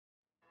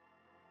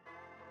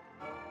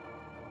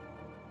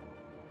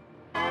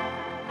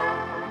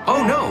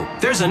Oh no,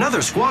 there's another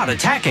squad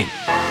attacking.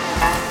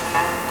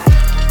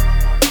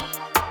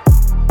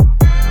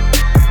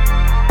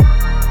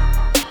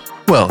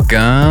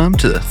 Welcome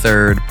to the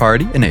Third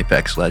Party, an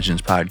Apex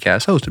Legends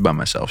podcast hosted by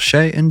myself,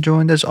 Shay, and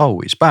joined as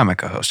always by my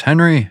co-host,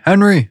 Henry.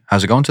 Henry,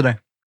 how's it going today?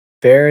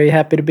 Very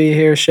happy to be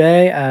here,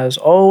 Shay, as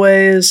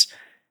always.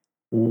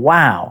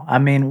 Wow. I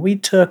mean, we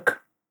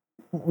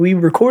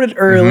recorded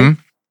early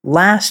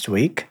last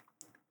week.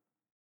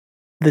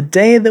 The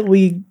day that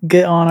we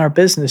get on our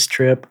business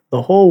trip,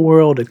 the whole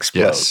world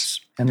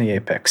explodes in the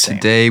Apex scene.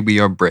 Today we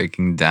are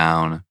breaking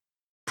down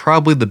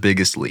probably the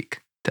biggest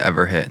leak to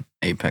ever hit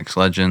Apex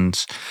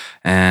Legends,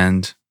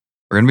 and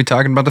we're going to be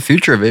talking about the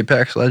future of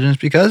Apex Legends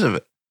because of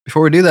it.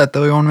 Before we do that,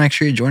 though, we want to make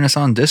sure you join us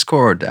on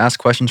Discord to ask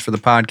questions for the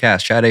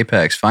podcast, chat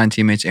Apex, find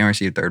teammates, and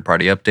receive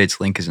third-party updates.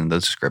 Link is in the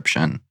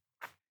description.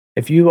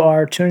 If you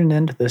are tuning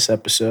into this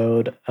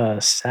episode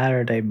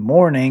Saturday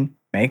morning,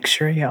 make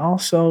sure you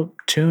also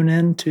tune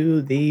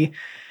into the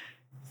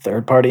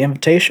Third Party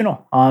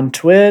Invitational on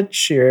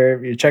Twitch.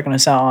 You're checking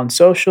us out on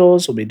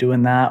socials. We'll be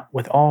doing that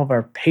with all of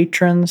our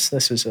patrons.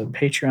 This is a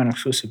Patreon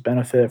exclusive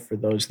benefit for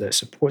those that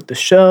support the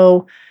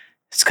show.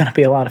 It's going to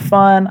be a lot of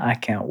fun. I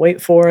can't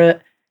wait for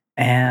it.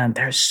 And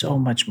there's so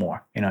much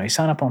more. You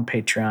sign up on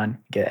Patreon, you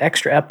get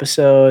extra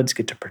episodes,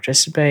 get to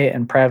participate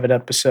in private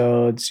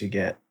episodes, you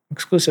get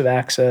exclusive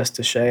access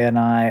to Shay and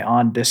I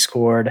on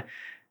Discord.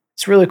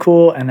 It's really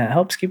cool, and it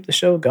helps keep the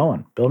show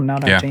going, building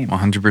out our team.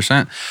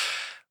 100%.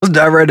 Let's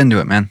dive right into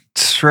it, man.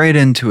 Straight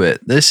into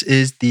it. This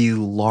is the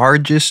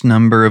largest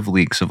number of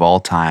leaks of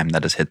all time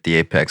that has hit the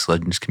Apex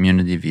Legends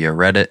community via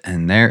Reddit,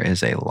 and there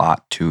is a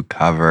lot to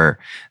cover.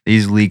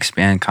 These leaks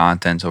span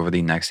content over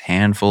the next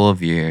handful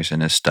of years,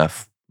 and is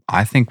stuff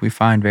I think we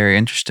find very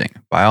interesting.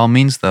 By all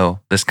means, though,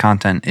 this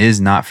content is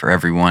not for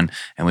everyone,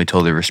 and we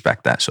totally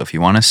respect that. So if you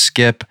want to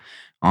skip,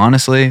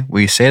 honestly,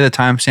 we say the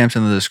timestamps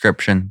in the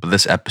description, but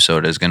this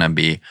episode is going to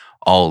be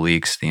all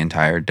leaks the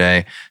entire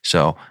day.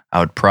 So I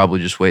would probably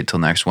just wait till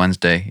next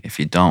Wednesday if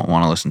you don't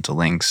want to listen to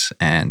links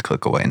and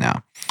click away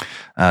now.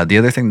 The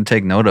other thing to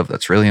take note of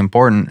that's really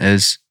important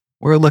is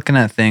we're looking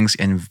at things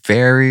in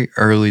very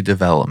early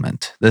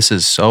development. This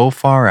is so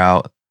far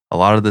out. A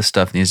lot of this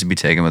stuff needs to be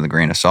taken with a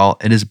grain of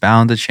salt. It is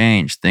bound to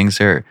change.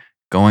 Things are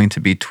going to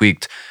be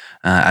tweaked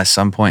at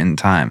some point in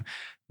time.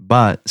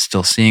 But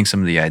still seeing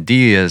some of the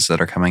ideas that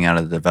are coming out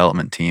of the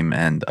development team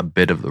and a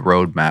bit of the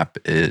roadmap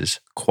is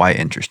quite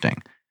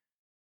interesting.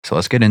 So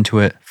let's get into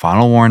it.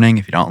 Final warning,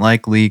 if you don't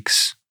like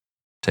leaks,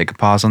 take a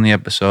pause on the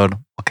episode.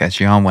 I'll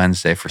catch you on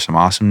Wednesday for some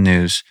awesome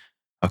news.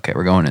 Okay,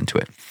 we're going into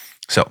it.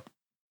 So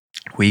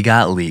we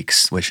got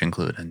leaks, which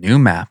include a new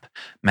map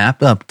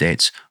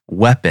updates,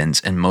 weapons,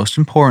 and most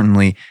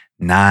importantly,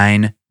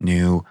 9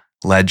 new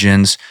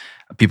legends.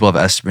 People have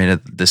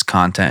estimated that this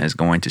content is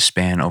going to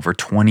span over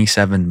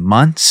 27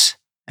 months,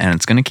 and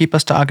it's going to keep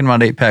us talking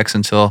about Apex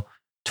until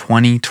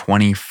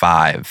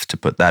 2025, to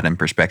put that in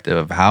perspective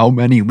of how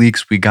many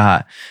leaks we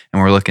got.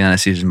 And we're looking at a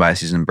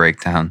season-by-season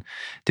breakdown.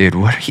 Dude,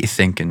 what are you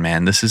thinking,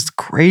 man? This is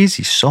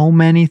crazy. So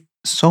many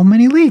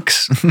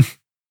leaks.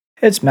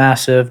 It's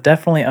massive,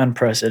 definitely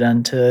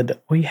unprecedented.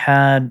 We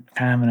had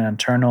kind of an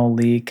internal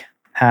leak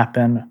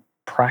happen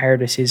prior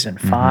to season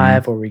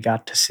 5, where we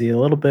got to see a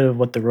little bit of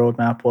what the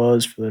roadmap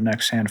was for the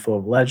next handful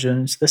of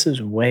legends. This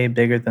is way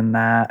bigger than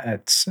that.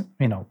 It's,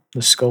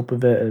 the scope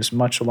of it is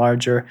much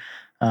larger.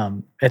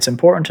 It's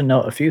important to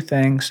note a few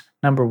things.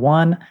 Number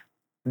one,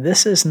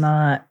 this is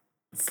not,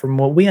 from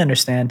what we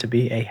understand, to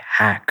be a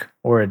hack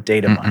or a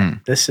data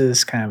mine. This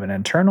is kind of an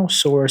internal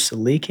source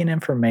leaking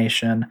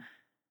information.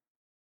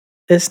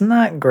 It's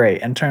not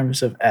great in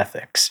terms of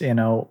ethics.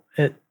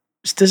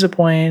 It's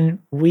disappointing.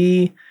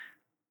 We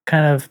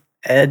kind of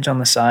edge on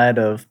the side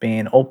of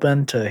being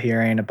open to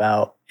hearing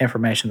about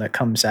information that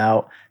comes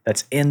out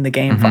that's in the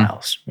game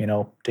files.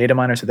 Data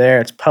miners are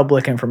there. It's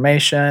public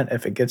information.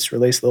 If it gets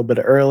released a little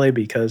bit early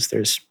because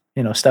there's,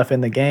 stuff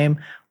in the game,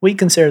 we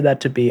consider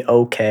that to be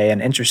okay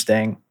and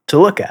interesting to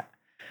look at.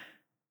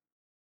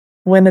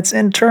 When it's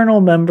internal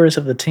members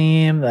of the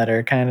team that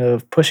are kind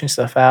of pushing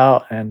stuff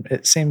out and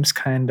it seems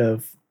kind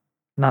of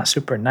not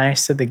super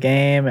nice to the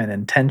game and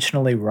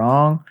intentionally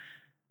wrong,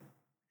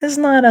 it's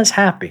not as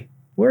happy.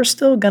 We're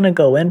still going to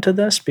go into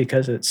this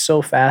because it's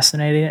so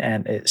fascinating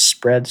and it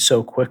spreads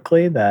so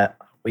quickly that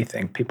we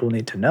think people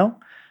need to know.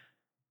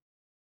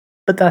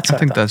 But that's I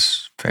think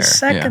that's fair. The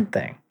second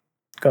thing,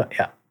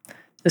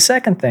 the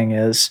second thing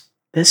is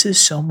this is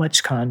so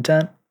much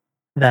content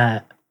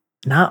that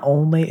not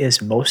only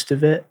is most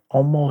of it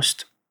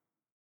almost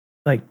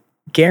like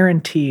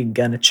guaranteed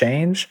going to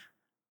change,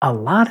 a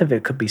lot of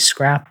it could be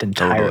scrapped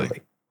entirely.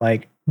 Totally.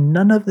 Like,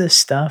 none of this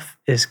stuff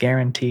is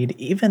guaranteed,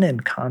 even in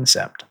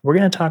concept. We're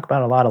going to talk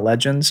about a lot of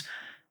legends.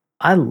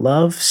 I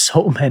love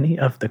so many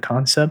of the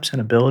concepts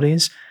and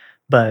abilities,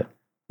 but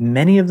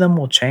many of them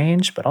will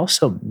change, but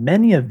also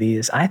many of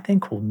these I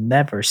think will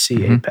never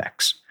see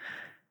Apex.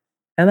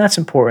 And that's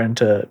important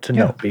to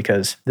note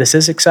because this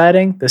is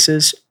exciting. This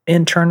is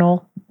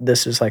internal.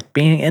 This is like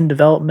being in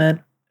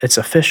development. It's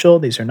official.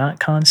 These are not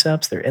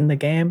concepts. They're in the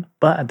game.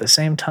 But at the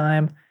same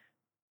time,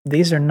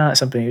 these are not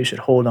something you should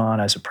hold on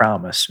as a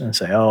promise and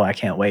say, oh, I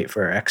can't wait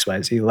for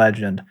XYZ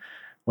Legend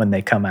when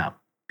they come out,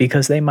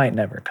 because they might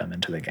never come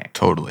into the game.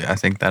 Totally. I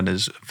think that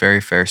is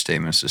very fair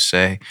statements to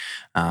say.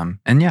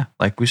 And yeah,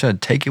 like we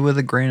said, take it with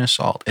a grain of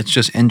salt. It's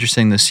just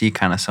interesting to see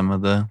kind of some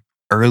of the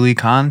early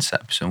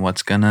concepts and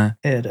what's going to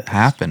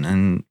happen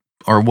and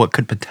or what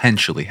could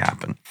potentially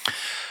happen.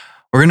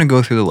 We're going to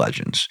go through the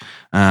legends.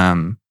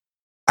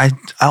 I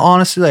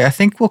honestly, like, I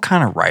think we'll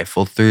kind of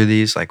rifle through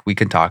these. Like, we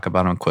can talk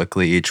about them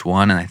quickly, each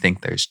one. And I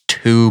think there's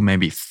 2,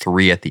 maybe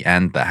 3 at the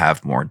end that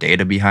have more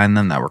data behind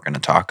them that we're going to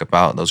talk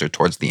about. Those are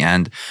towards the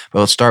end. But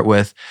let's start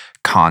with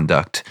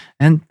Conduct.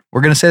 And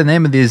we're going to say the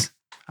name of these.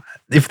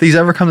 If these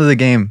ever come to the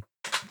game,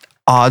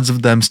 odds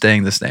of them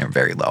staying this name are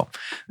very low.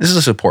 This is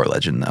a support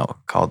legend, though,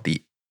 called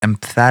the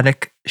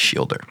Emphatic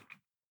Shielder.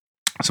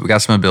 So we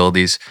got some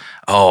abilities.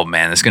 Oh,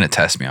 man, it's going to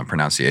test me on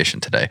pronunciation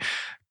today.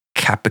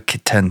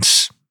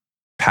 Capacitance.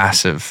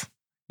 Passive.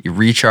 You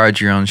recharge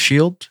your own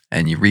shield,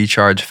 and you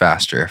recharge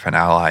faster if an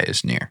ally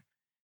is near.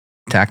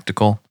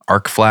 Tactical.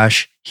 Arc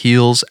Flash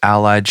heals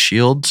allied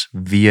shields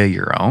via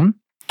your own.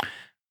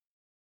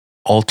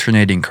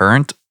 Alternating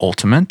Current.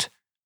 Ultimate.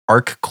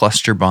 Arc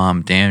Cluster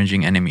Bomb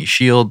damaging enemy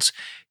shields.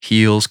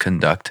 Heals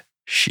Conduct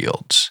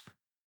shields.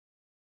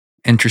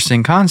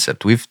 Interesting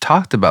concept. We've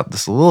talked about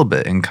this a little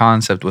bit in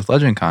concept with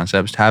Legend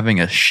Concepts, having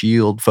a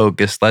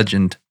shield-focused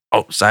legend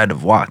outside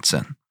of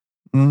Watson.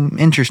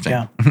 Interesting.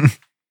 Yeah.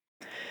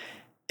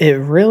 It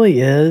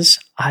really is.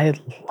 I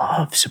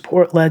love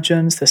support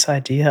legends. This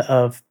idea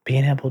of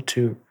being able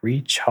to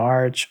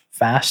recharge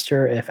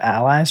faster if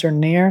allies are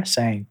near,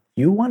 saying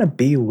you want to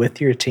be with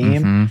your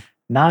team,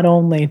 not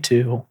only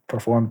to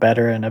perform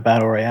better in a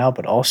battle royale,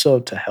 but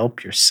also to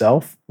help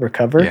yourself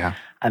recover. Yeah.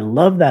 I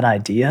love that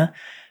idea.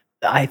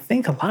 I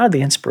think a lot of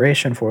the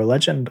inspiration for a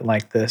legend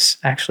like this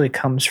actually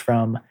comes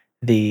from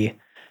the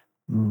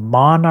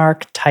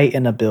Monarch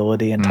Titan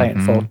ability in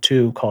Titanfall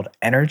 2 called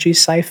Energy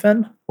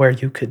Siphon, where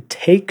you could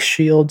take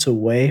shields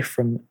away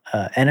from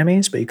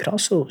enemies, but you could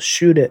also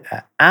shoot it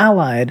at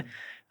allied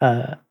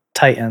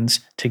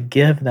Titans to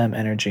give them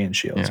energy and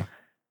shields. Yeah.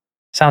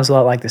 Sounds a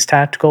lot like this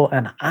tactical,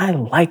 and I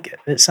like it.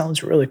 It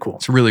sounds really cool.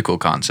 It's a really cool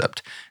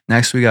concept.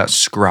 Next, we got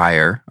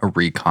Scryer, a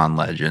recon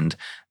legend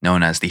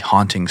known as the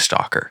Haunting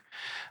Stalker.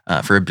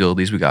 For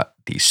abilities, we got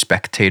the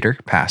Spectator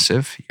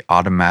passive,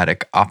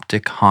 automatic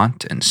optic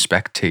haunt, and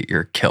spectate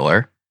your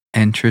killer.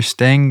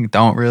 Interesting.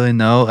 Don't really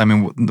know. I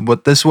mean,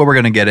 this is what we're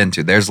going to get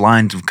into. There's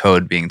lines of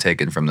code being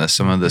taken from this.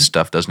 Some of this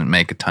stuff doesn't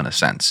make a ton of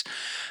sense.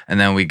 And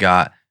then we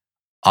got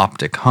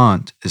Optic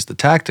Haunt is the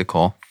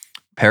tactical,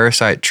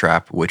 Parasite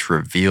Trap, which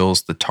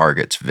reveals the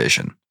target's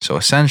vision. So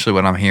essentially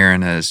what I'm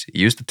hearing is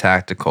use the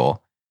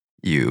tactical,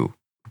 you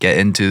get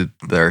into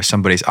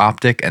somebody's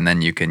optic, and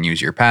then you can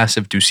use your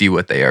passive to see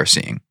what they are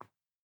seeing.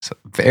 So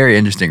very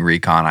interesting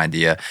recon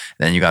idea.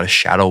 Then you got a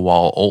Shadow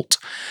Wall ult,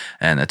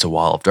 and it's a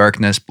wall of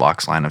darkness,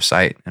 blocks line of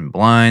sight and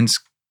blinds.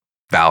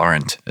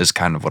 Valorant is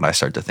kind of what I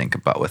start to think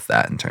about with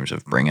that in terms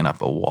of bringing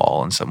up a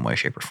wall in some way,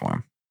 shape, or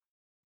form.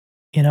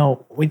 You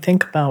know, we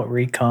think about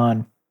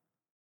recon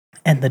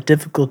and the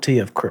difficulty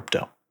of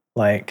crypto,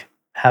 like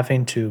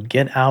having to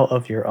get out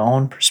of your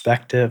own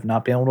perspective,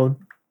 not being able to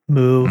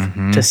move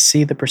to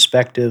see the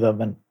perspective of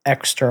an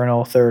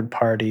external third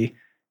party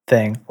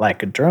thing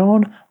like a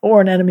drone or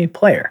an enemy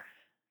player.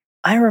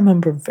 I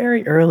remember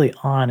very early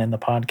on in the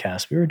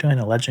podcast, we were doing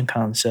a legend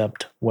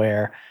concept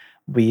where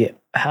we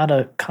had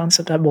a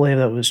concept, I believe,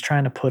 that was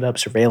trying to put up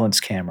surveillance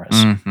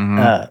cameras.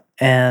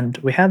 And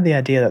we had the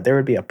idea that there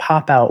would be a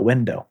pop-out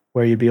window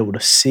where you'd be able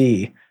to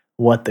see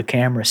what the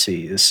camera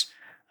sees,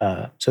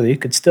 so that you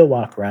could still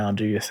walk around,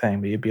 do your thing,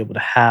 but you'd be able to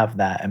have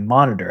that and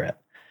monitor it.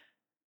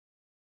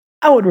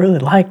 I would really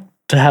like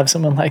to have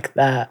someone like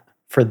that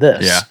for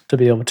this, to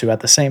be able to at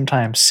the same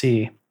time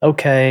see,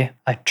 okay,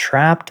 I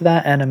trapped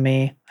that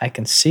enemy. I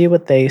can see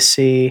what they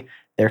see.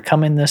 They're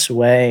coming this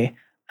way.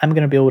 I'm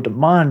going to be able to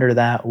monitor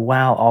that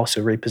while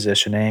also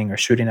repositioning or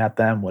shooting at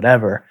them,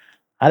 whatever.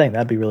 I think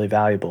that'd be really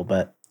valuable,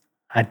 but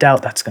I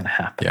doubt that's going to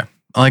happen. Yeah.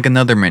 Like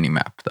another mini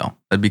map, though.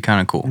 That'd be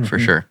kind of cool for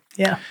sure.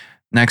 Yeah.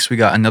 Next, we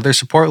got another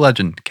support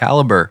legend,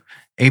 Caliber.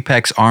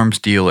 Apex Arms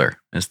Dealer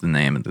is the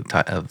name of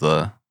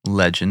the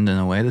legend, in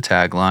a way, the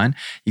tagline.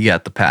 You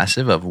got the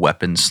passive of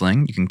Weapon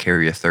Sling. You can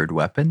carry a third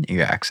weapon.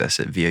 You access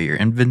it via your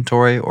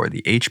inventory or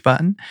the H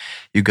button.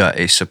 You got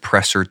a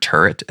Suppressor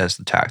Turret as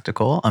the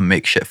tactical, a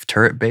makeshift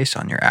turret base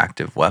on your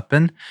active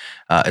weapon.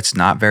 It's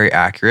not very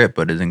accurate,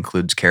 but it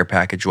includes care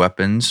package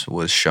weapons,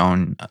 was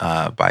shown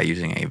by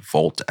using a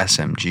Volt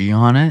SMG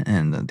on it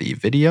in the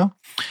video.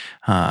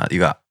 You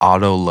got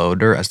Auto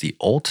Loader as the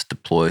ult,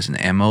 deploys an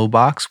ammo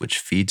box which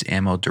feeds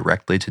ammo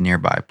directly to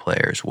nearby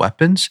players'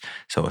 weapons.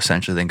 So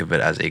essentially think of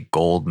it as a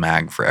gold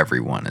mag for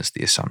everyone is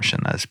the assumption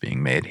that's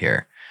being made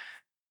here.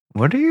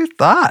 What are your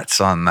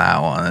thoughts on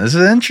that one? It's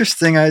an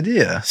interesting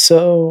idea.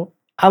 So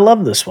I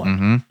love this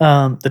one.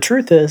 The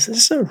truth is,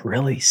 this is a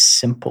really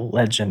simple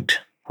legend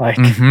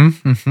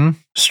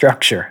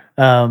structure.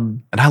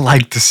 And I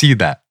like to see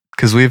that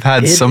because we've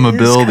had some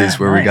abilities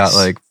where we got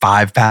like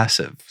 5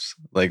 passives.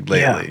 like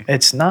Yeah, lately.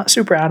 it's not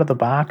super out of the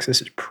box.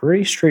 This is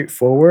pretty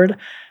straightforward.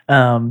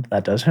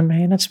 That doesn't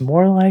mean it's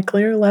more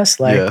likely or less Yes,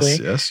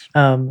 likely. yes.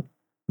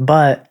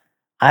 But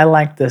I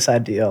like this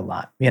idea a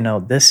lot.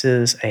 This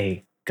is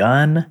a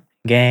gun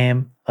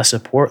game, a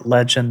support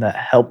legend that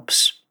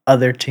helps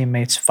other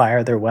teammates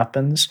fire their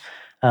weapons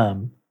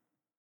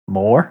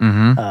more,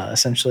 Mm-hmm.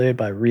 essentially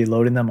by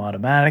reloading them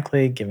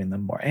automatically, giving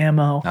them more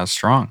ammo. That's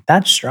strong.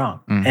 That's strong.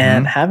 Mhm.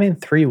 And having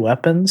 3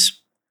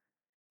 weapons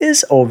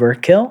is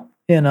overkill.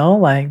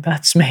 Like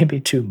that's maybe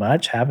too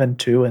much. Having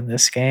 2 in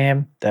this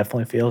game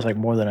definitely feels like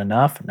more than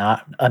enough.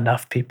 Not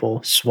enough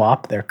people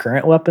swap their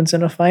current weapons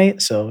in a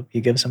fight. So if you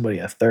give somebody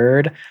a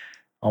third,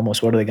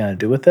 almost what are they going to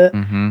do with it?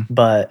 Mm-hmm.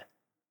 But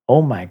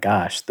oh my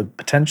gosh, the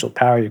potential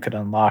power you could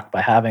unlock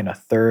by having a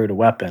third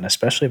weapon,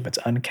 especially if it's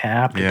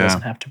uncapped, it Yeah.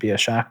 doesn't have to be a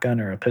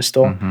shotgun or a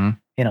pistol. Mm-hmm.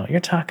 You're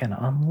talking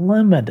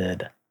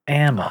unlimited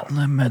ammo.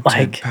 Unlimited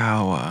Like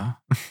power.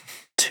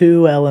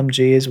 2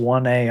 LMGs,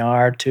 1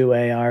 AR, 2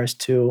 ARs,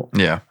 2.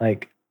 Yeah.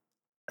 Like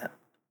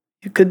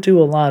you could do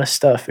a lot of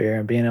stuff here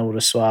and being able to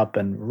swap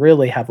and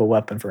really have a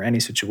weapon for any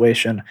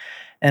situation.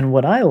 And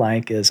what I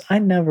like is I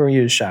never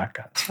use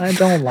shotguns. I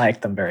don't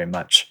like them very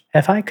much.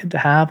 If I could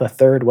have a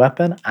third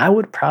weapon, I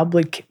would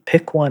probably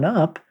pick one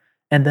up.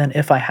 And then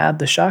if I had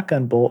the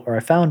shotgun bolt or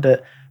I found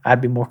it, I'd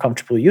be more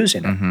comfortable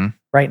using it. Mm-hmm.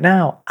 Right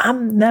now,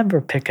 I'm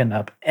never picking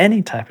up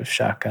any type of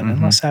shotgun Mhm.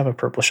 unless I have a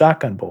purple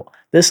shotgun bolt.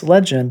 This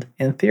legend,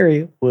 in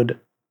theory, would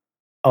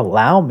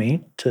allow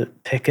me to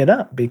pick it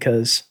up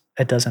because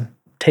it doesn't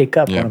take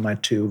up Yeah. one of my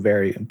 2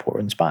 very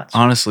important spots.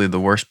 Honestly, the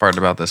worst part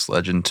about this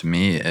legend to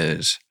me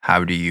is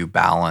how do you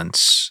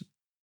balance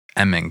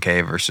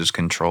M&K versus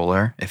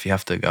controller if you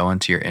have to go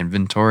into your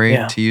inventory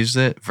Yeah. to use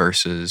it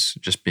versus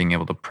just being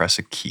able to press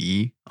a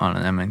key on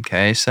an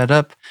M&K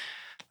setup.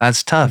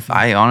 That's tough. Mhm.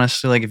 I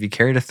honestly, like, if you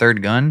carried a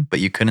third gun, but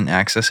you couldn't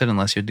access it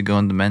unless you had to go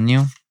in the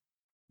menu,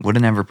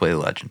 wouldn't ever play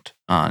Legend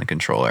on a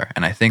controller.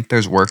 And I think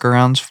there's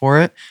workarounds for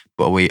it,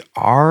 but we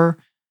are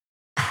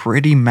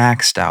pretty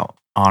maxed out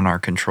on our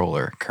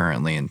controller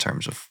currently in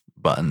terms of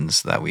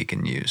buttons that we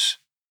can use.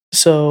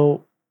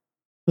 So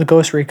the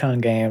Ghost Recon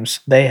games,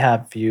 they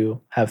have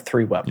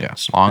 3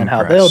 weapons. long and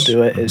how press. they'll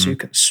do it is Mhm. you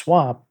can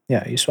swap.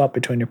 Yeah, you swap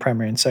between your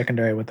primary and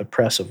secondary with the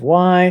press of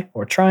Y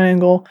or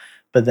triangle,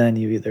 but then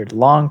you either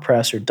long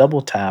press or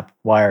double tap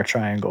Y or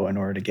triangle in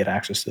order to get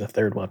access to the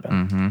third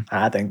weapon. Mm-hmm.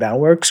 I think that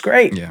works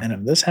great. Yeah. And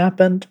if this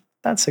happened,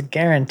 that's a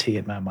guarantee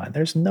in my mind.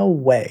 There's no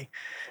way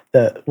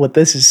that what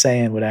this is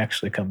saying would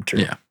actually come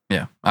true.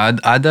 Yeah,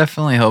 I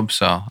definitely hope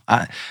so.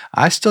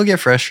 I still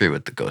get frustrated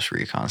with the Ghost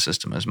Recon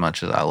system as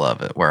much as I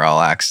love it, where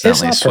I'll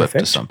accidentally not swip to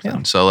perfect, something.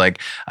 yeah. So like,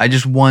 I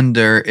just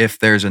wonder if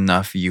there's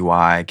enough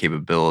UI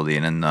capability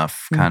and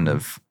enough kind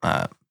of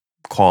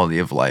quality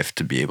of life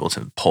to be able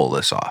to pull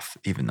this off.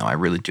 Even though I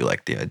really do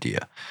like the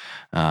idea.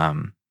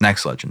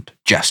 Next legend,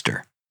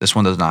 Jester. This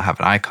one does not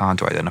have an icon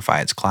to identify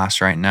its class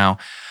right now.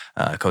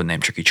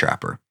 Codename Tricky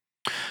Trapper.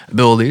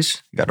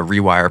 Abilities, you got a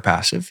rewire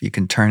passive. You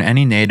can turn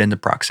any nade into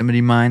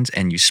proximity mines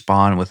and you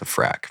spawn with a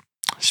frag.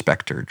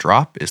 Spectre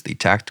Drop is the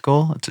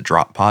tactical. It's a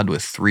drop pod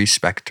with 3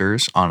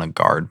 specters on a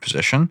guard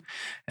position.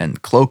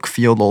 And Cloak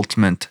Field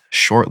Ultimate,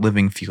 short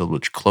living field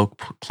which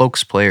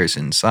cloaks players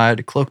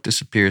inside. Cloak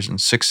disappears in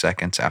 6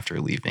 seconds after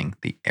leaving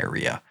the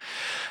area.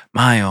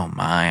 My oh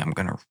my, I'm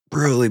gonna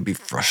really be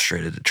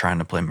frustrated trying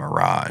to play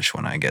Mirage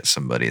when I get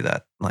somebody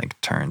that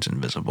like turns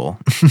invisible.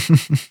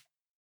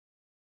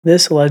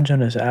 This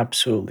legend is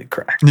absolutely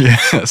cracked.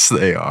 Yes,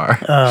 they are.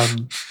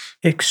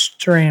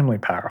 Extremely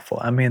powerful.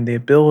 I mean, the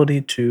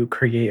ability to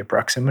create a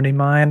proximity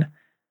mine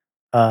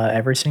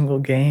every single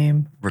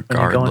game. When you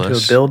go into a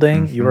Regardless.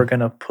 building, you Mhm. are going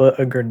to put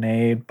a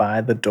grenade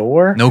by the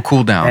door. No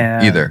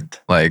cooldown either. And-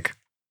 Like,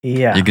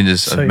 Yeah. you can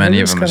just So as many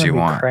you're of just them as gonna you be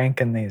want.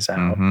 cranking these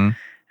out. Mhm.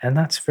 And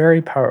that's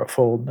very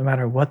powerful no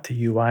matter what the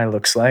UI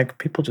looks like.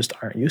 People just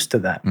aren't used to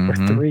that. We're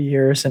Mhm. 3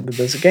 years into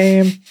this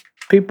game.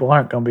 People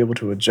aren't going to be able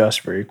to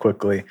adjust very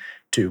quickly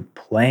to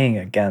playing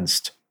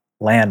against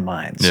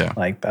landmines. Yeah.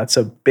 Like that's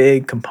a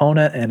big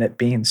component, and it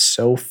being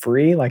so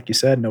free, like you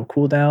said, no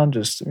cooldown,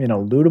 just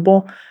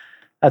lootable.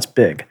 That's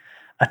big.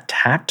 A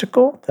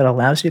tactical that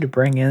allows you to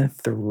bring in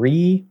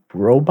 3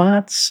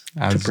 robots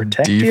to As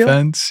protect you.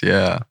 defense,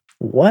 yeah.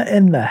 What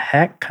in the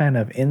heck kind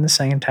of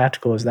insane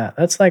tactical is that?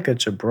 That's like a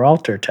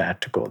Gibraltar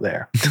tactical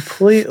there.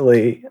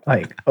 Completely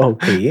like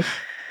OP.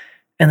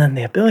 And then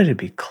the ability to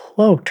be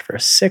cloaked for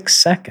 6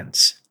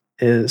 seconds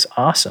is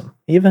awesome.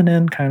 Even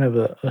in kind of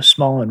a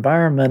small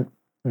environment,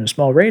 in a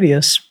small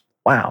radius,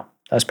 wow,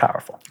 that's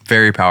powerful.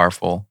 Very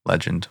powerful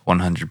legend,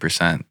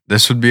 100%.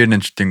 This would be an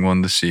interesting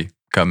one to see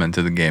come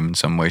into the game in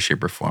some way,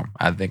 shape, or form.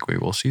 I think we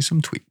will see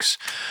some tweaks.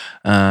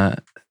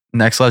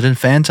 Next legend,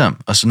 Phantom.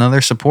 That's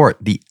another support,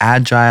 the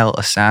Agile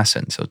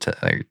Assassin. So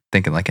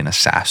thinking like an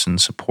assassin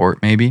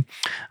support maybe.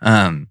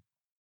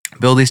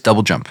 Abilities,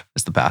 double jump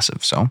is the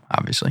passive. So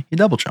obviously you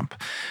double jump.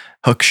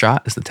 Hook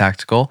shot is the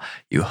tactical.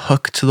 You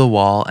hook to the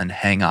wall and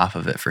hang off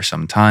of it for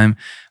some time.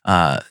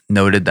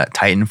 Noted that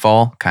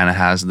Titanfall kind of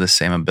has the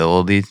same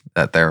ability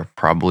that they're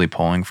probably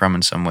pulling from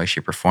in some way,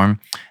 shape, or form.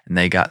 And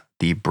they got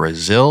the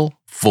Brazil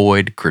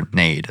Void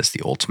Grenade as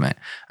the ultimate.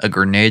 A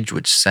grenade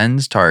which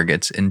sends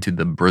targets into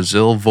the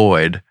Brazil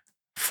Void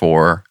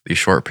for a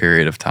short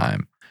period of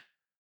time.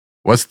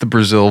 What's the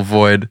Brazil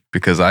Void?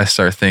 Because I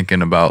start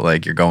thinking about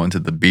like you're going to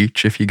the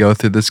beach if you go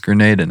through this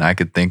grenade, and I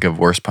could think of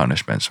worse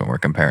punishments when we're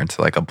comparing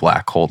to like a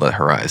black hole that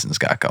Horizon's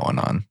got going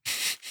on.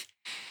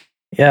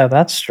 Yeah,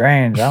 that's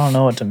strange. I don't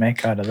know what to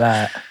make out of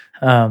that.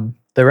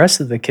 The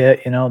rest of the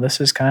kit,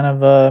 this is kind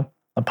of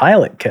a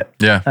pilot kit.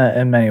 Yeah.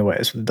 In many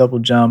ways, with the double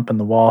jump and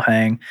the wall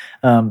hang.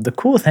 The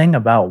cool thing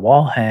about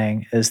wall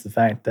hang is the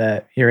fact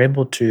that you're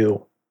able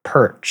to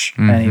perch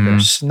and either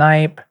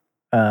snipe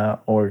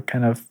or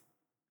kind of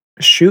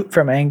shoot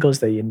from angles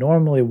that you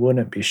normally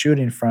wouldn't be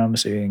shooting from,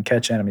 so you can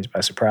catch enemies by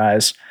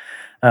surprise.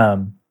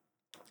 You're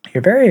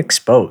very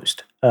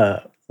exposed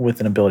with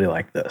an ability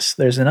like this.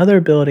 There's another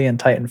ability in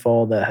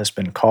Titanfall that has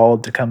been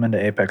called to come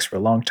into Apex for a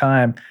long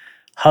time,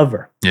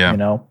 Hover. Yeah.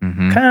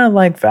 Kind of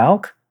like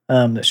Valk,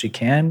 that she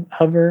can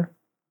hover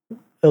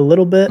a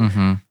little bit.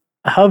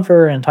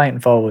 Hover in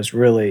Titanfall was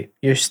really,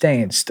 you're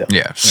staying still.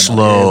 Yeah,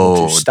 slow. You're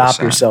able to stop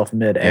descent. yourself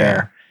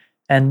midair.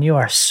 And you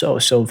are so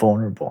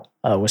vulnerable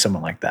with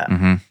someone like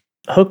that.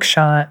 Hook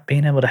shot,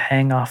 being able to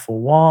hang off a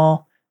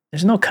wall,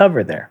 there's no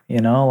cover there.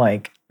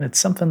 Like it's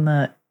something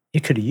that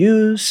you could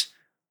use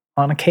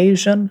on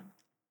occasion.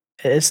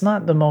 It's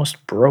not the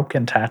most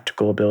broken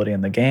tactical ability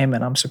in the game,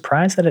 and I'm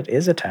surprised that it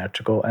is a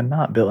tactical and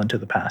not built into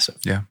the passive.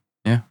 Yeah,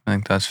 I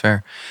think that's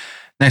fair.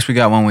 Next, we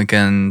got one we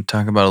can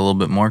talk about a little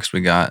bit more because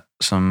we got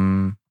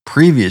some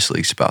previous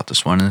leaks about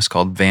this one, and it's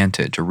called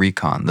Vantage, a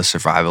recon, the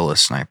survivalist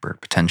sniper,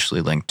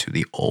 potentially linked to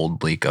the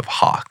old leak of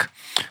Hawk.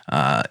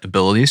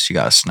 Abilities, you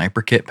got a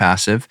sniper kit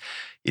passive.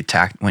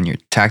 When your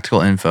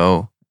tactical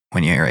info,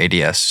 when your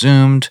ADS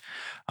zoomed,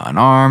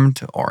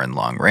 unarmed, or in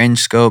long range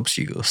scopes,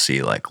 you will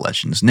see like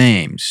legends'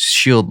 names,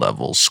 shield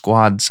levels,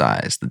 squad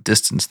size, the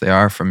distance they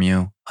are from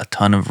you, a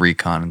ton of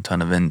recon, a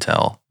ton of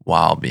intel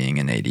while being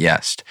in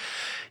ADS.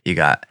 You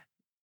got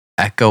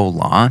Echo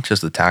Launch as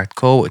the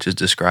tactical, which is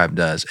described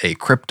as a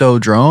crypto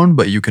drone,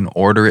 but you can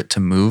order it to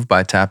move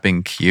by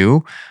tapping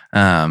Q.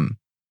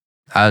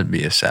 That'd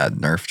be a sad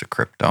nerf to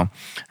crypto.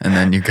 And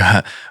then you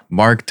got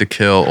Mark to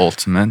Kill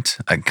Ultimate,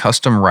 a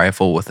custom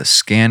rifle with a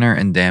scanner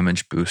and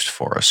damage boost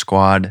for a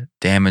squad,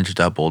 damage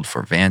doubled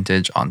for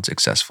Vantage on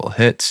successful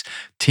hits.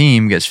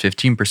 Team gets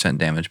 15%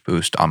 damage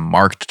boost on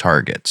marked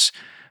targets.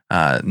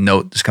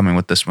 Note is coming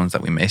with this one is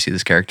that we may see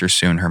this character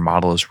soon. Her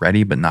model is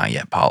ready, but not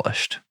yet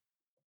polished.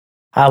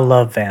 I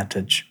love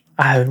Vantage.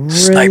 I really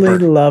Sniper.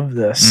 love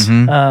this.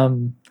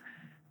 The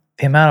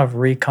amount of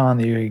recon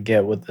that you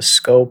get with the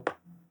scope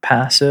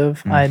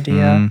passive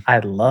idea. I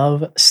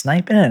love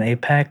sniping in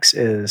Apex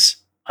is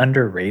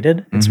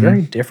underrated. It's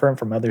very different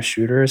from other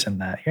shooters in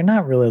that you're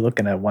not really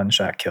looking at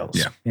one-shot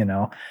kills,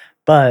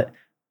 but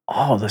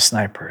all the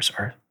snipers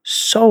are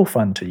so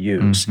fun to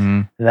use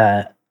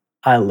that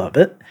I love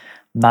it.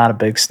 Not a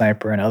big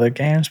sniper in other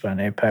games, but in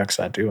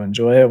Apex I do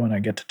enjoy it when I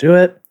get to do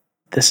it.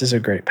 This is a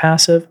great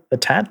passive. The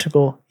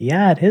tactical,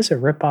 it is a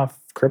ripoff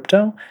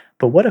crypto,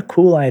 but what a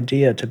cool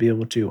idea to be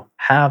able to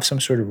have some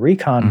sort of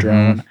recon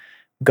drone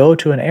go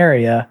to an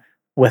area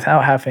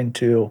without having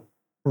to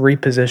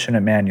reposition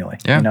it manually.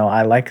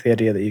 I like the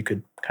idea that you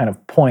could kind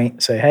of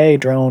point, say, hey,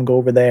 drone, go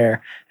over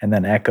there, and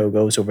then Echo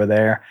goes over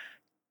there.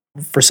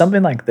 For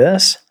something like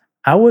this,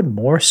 I would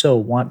more so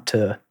want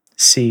to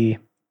see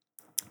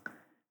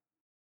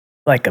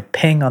like a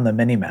ping on the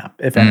minimap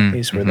if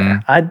enemies were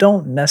there. I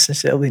don't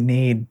necessarily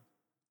need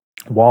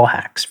wall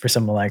hacks for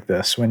something like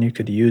this when you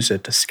could use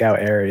it to scout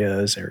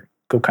areas or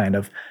go kind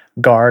of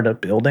guard a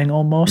building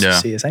almost to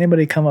see, has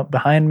anybody come up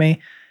behind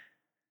me?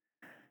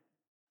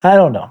 I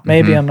don't know.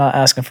 Maybe I'm not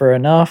asking for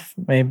enough.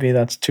 Maybe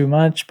that's too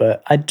much,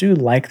 but I do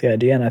like the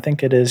idea, and I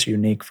think it is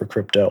unique for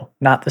crypto.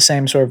 Not the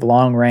same sort of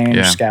long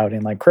range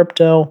scouting like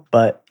crypto,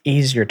 but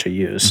easier to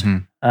use.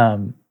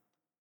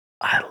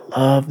 I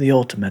love the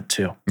ultimate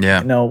too.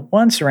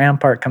 Once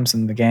Rampart comes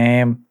in the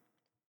game,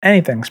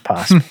 anything's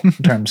possible in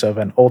terms of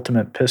an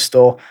ultimate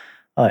pistol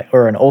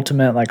or an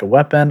ultimate like a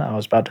weapon. I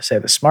was about to say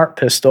the smart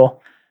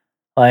pistol.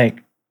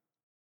 Like,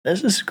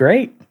 this is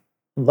great.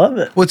 Love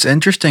it. What's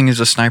interesting is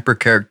a sniper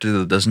character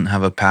that doesn't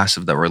have a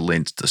passive that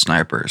relates to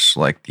snipers,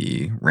 like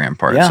the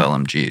Rampart's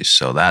LMGs.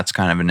 So that's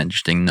kind of an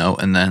interesting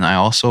note. And then I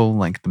also,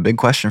 like, the big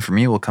question for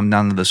me will come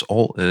down to this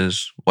ult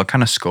is, what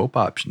kind of scope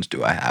options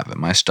do I have?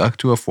 Am I stuck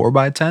to a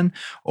 4x10?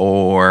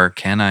 Or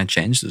can I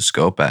change the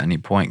scope at any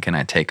point? Can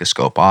I take a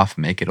scope off,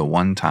 make it a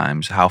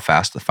 1x? How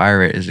fast the fire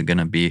rate is it going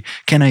to be?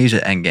 Can I use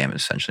it endgame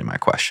is essentially my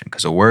question.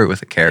 Because a worry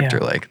with a character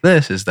like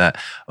this is that,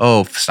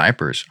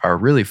 snipers are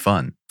really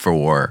fun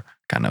for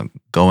kind of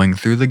going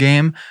through the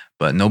game,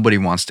 but nobody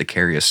wants to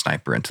carry a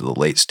sniper into the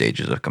late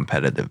stages of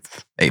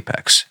competitive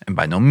Apex. And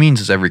by no means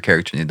does every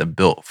character need to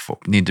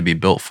be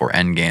built for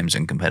end games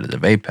in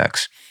competitive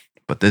Apex.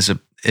 But this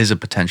is a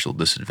potential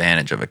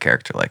disadvantage of a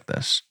character like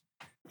this.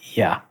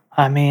 Yeah,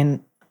 I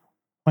mean,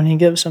 when you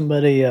give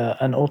somebody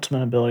an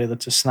ultimate ability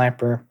that's a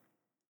sniper,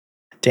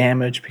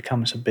 damage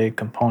becomes a big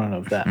component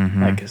of that.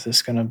 Like, is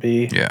this going to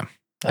be?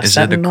 Is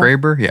it a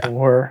Kraber? Yeah.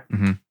 Or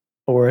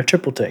or a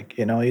triple take.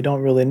 You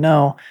don't really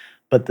know.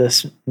 But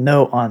this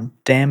note on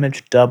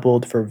damage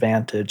doubled for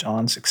Vantage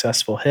on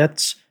successful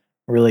hits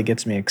really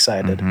gets me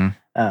excited.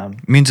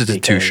 Mhm. Means it's a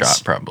because,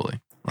 two-shot, probably.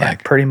 yeah,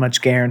 pretty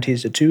much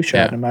guarantees a two-shot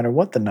Yeah. no matter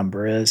what the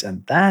number is,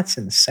 and that's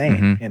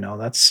insane.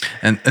 That's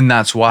and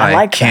that's why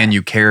like can that.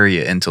 you carry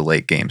it into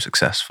late game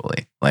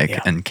successfully?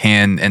 Yeah.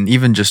 And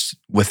even just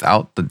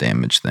without the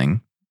damage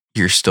thing,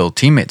 your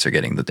teammates are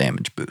getting the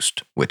damage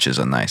boost, which is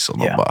a nice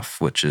little Yeah.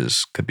 buff,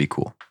 could be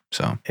cool.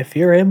 So If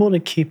you're able to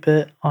keep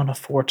it on a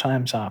 4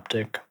 times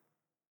optic,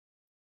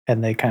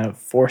 and they kind of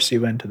force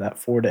you into that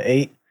 4 to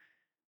 8,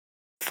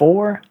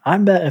 4, I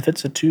bet if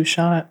it's a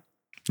two-shot,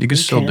 you can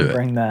still do it.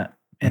 bring that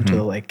into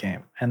the late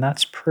game, and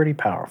that's pretty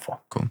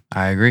powerful. Cool.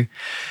 I agree.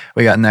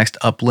 We got next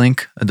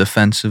Uplink, a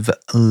defensive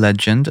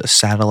legend, a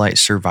satellite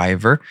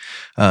survivor,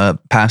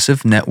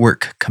 passive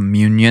network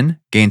communion,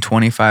 gain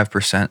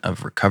 25%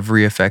 of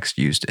recovery effects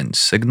used in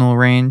signal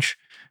range.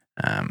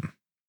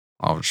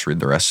 I'll just read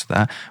the rest of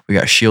that. We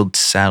got Shield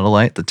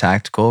Satellite, the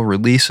tactical,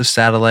 release a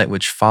satellite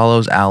which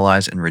follows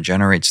allies and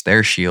regenerates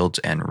their shields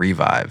and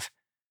revive.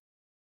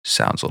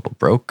 Sounds a little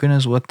broken,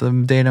 is what the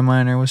data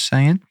miner was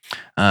saying.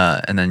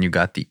 And then you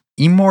got the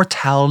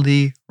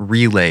Immortality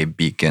Relay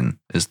Beacon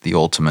is the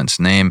ultimate's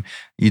name.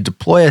 You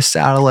deploy a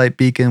satellite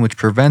beacon which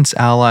prevents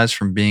allies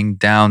from being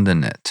downed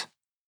in it.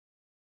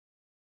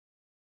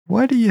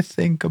 What do you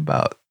think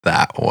about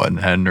that one,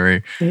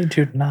 Henry? You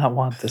do not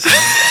want this.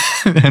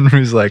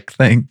 Henry's like,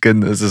 thank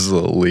goodness this is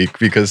a leak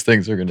because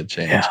things are going to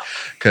change.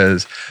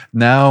 Because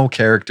now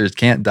characters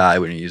can't die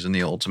when you're using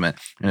the ultimate.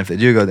 And if they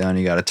do go down,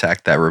 you got a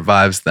tech that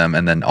revives them.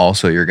 And then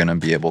also you're going to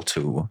be able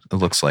to, it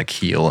looks like,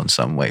 heal in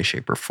some way,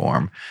 shape, or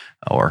form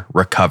or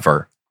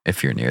recover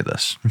if you're near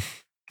this.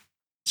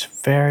 It's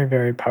very,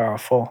 very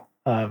powerful.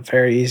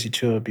 Very easy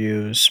to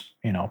abuse.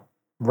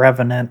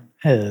 Revenant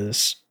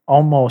is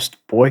almost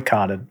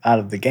boycotted out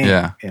of the game.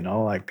 Yeah.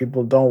 Like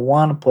people don't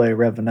want to play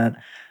Revenant.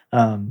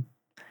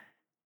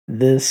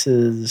 This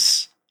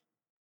is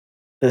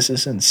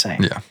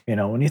insane.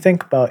 Yeah. When you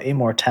think about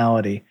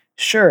immortality,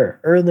 sure,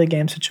 early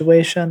game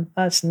situation,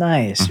 that's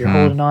nice. You're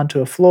holding on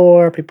to a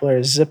floor, people are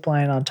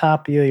ziplining on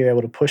top of you, you're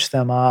able to push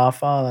them off.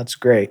 Oh, that's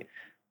great.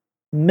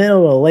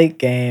 Middle to late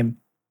game,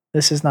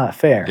 this is not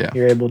fair. Yeah.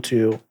 You're able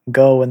to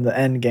go in the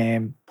end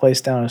game,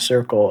 place down a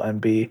circle, and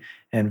be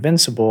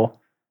invincible,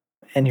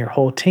 and your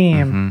whole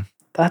team,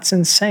 that's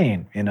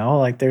insane.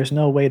 Like there's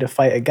no way to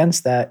fight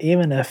against that,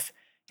 even if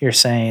you're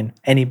saying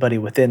anybody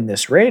within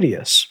this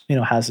radius,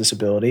 has this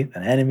ability,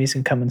 and enemies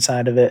can come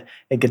inside of it.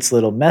 It gets a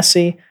little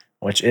messy,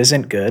 which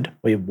isn't good.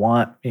 We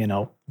want,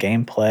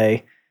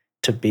 gameplay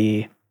to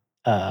be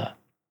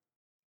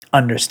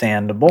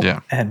understandable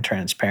and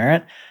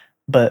transparent.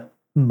 But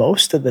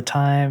most of the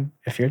time,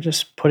 if you're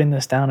just putting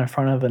this down in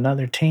front of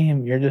another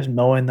team, you're just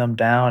mowing them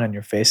down and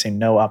you're facing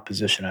no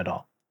opposition at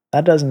all.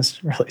 That doesn't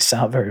really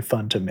sound very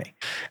fun to me.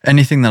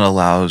 Anything that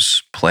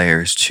allows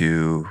players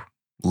to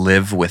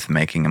live with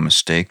making a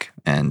mistake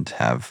and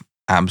have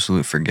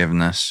absolute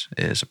forgiveness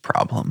is a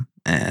problem.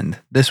 And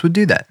this would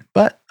do that.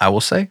 But I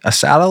will say, a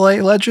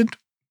satellite legend,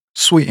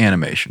 sweet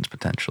animations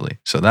potentially.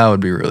 So that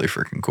would be really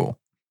freaking cool.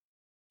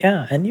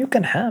 Yeah, and you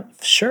can have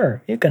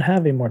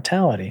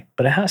immortality,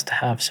 but it has to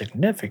have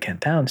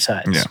significant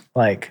downsides. Yeah.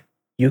 Like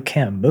you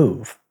can't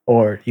move,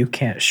 or you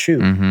can't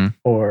shoot,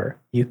 or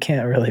you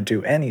can't really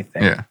do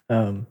anything. Yeah.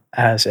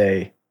 As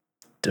a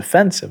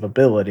defensive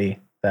ability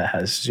that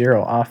has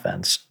 0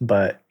 offense,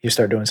 but you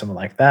start doing something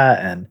like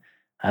that, and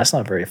that's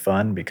not very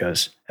fun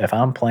because if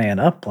I'm playing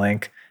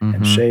Uplink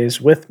and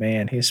Shay's with me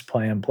and he's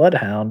playing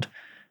Bloodhound,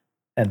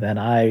 and then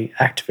I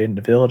activate an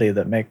ability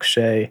that makes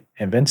Shay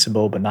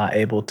invincible but not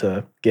able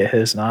to get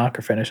his knock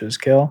or finish his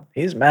kill,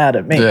 he's mad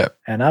at me. Yeah.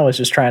 And I was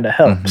just trying to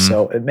help.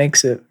 So it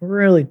makes it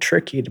really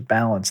tricky to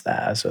balance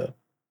that as a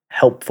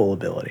helpful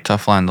ability.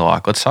 Tough line to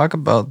walk. Let's talk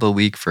about the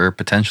leak for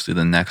potentially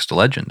the next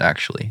legend,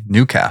 actually.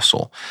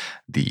 Newcastle,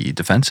 the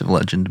defensive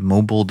legend,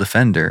 mobile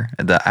defender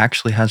that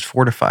actually has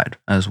fortified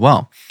as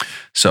well.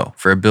 So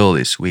for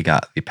abilities, we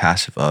got the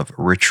passive of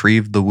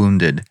Retrieve the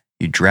Wounded.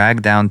 You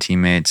drag down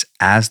teammates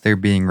as they're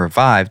being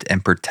revived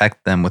and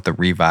protect them with a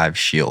revive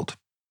shield.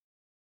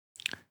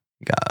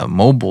 You got a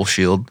mobile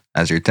shield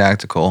as your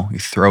tactical. You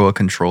throw a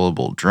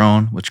controllable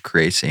drone, which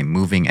creates a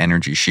moving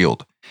energy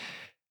shield.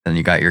 Then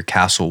you got your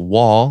castle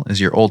wall as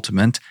your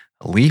ultimate.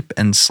 Leap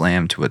and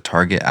slam to a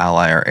target,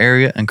 ally, or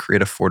area and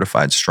create a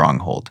fortified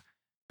stronghold.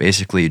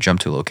 Basically, you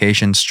jump to a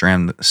location,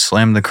 slam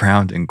the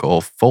ground, and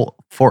go full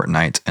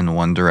Fortnite in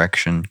one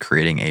direction,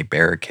 creating a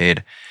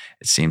barricade.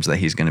 It seems that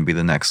he's going to be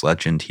the next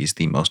legend. He's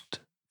the most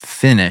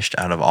finished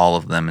out of all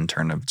of them in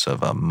terms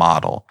of a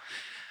model.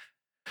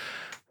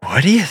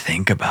 What do you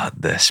think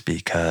about this?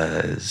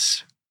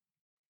 Because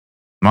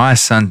my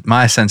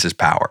sense is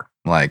power,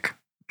 like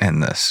in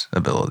this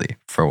ability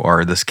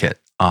or this kit,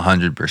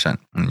 100%.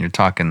 And you're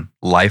talking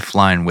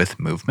lifeline with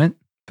movement,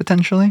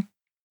 potentially.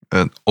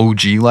 An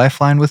OG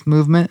lifeline with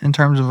movement in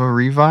terms of a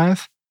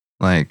revive.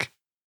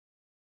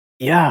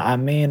 Yeah, I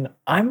mean,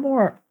 I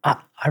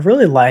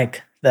really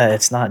like that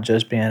it's not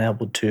just being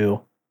able to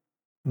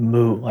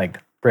move, like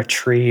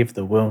retrieve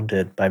the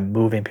wounded by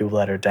moving people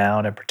that are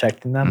down and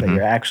protecting them, that Mhm.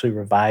 you're actually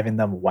reviving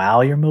them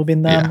while you're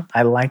moving them. Yeah.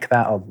 I like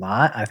that a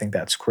lot. I think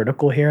that's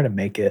critical here to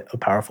make it a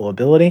powerful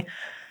ability.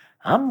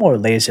 I'm more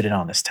lasered in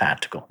on this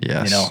tactical.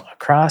 Yes. A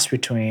cross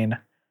between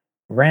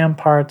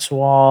Rampart's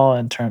wall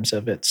in terms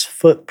of its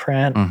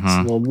footprint. It's a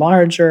Mhm. little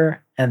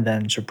larger, and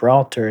then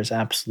Gibraltar's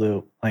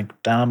absolute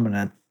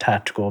dominant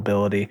tactical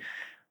ability.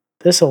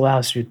 This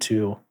allows you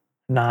to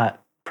not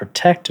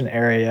protect an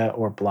area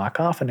or block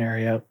off an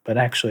area, but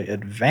actually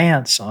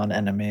advance on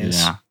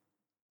enemies Yeah.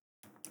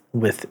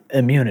 with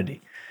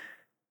immunity.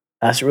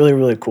 That's really,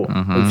 really cool. We've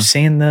Mhm.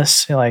 seen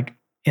this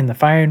in the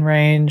firing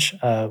range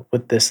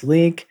with this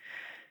leak.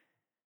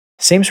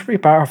 Seems pretty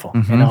powerful.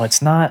 Mhm.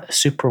 It's not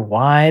super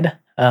wide,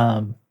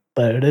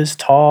 but it is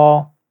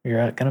tall.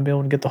 You're going to be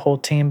able to get the whole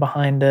team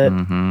behind it.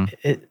 Mhm.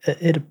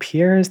 It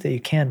appears that you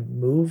can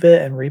move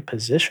it and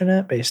reposition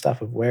it based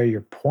off of where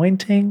you're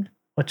pointing,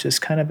 which is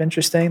kind of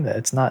interesting. That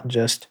it's not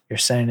just you're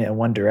sending it in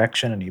one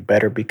direction and you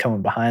better be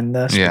coming behind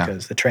this Yeah.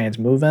 because the train's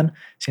moving.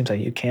 Seems like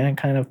you can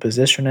kind of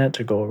position it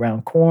to go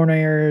around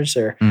corners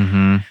or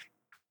Mhm.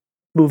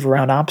 move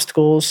around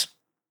obstacles.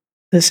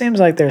 It seems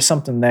like there's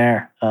something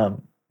there.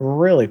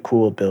 Really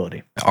cool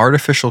ability.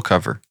 Artificial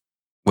cover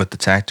with the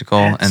tactical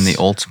and the Yes.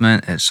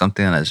 ultimate is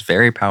something that is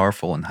very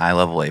powerful in high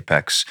level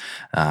Apex.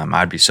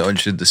 I'd be so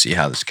interested to see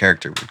how this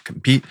character would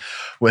compete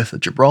with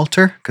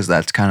Gibraltar because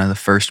that's kind of the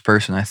first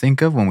person I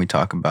think of when we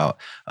talk about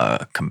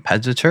a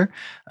competitor.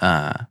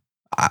 I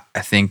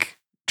think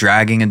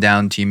dragging a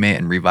down teammate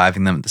and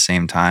reviving them at the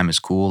same time is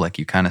cool. Like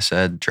you kind of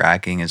said,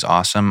 dragging is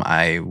awesome.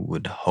 I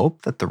would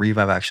hope that the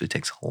revive actually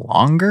takes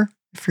longer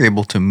if you're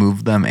able to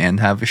move them and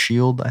have a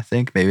shield, I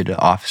think, maybe to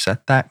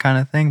offset that kind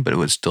of thing, but it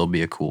would still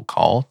be a cool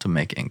call to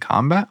make it in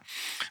combat.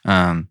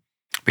 But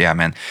yeah,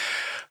 man,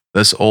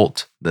 this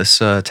ult, this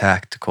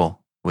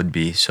tactical would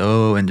be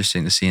so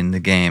interesting to see in the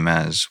game.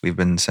 As we've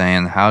been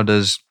saying, how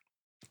does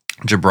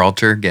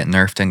Gibraltar get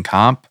nerfed in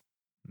comp?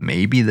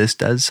 Maybe this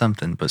does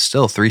something, but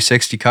still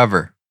 360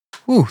 cover.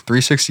 Woo,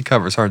 360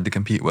 cover is hard to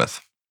compete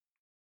with.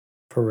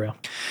 For real.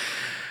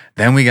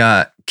 Then we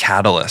got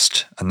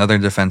Catalyst, another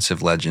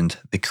defensive legend,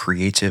 the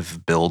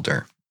Creative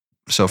Builder.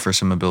 So for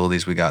some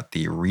abilities, we got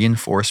the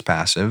Reinforce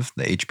passive,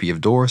 the HP of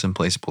doors and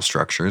placeable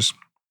structures,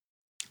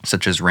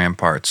 such as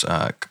Rampart's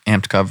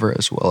amped cover,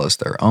 as well as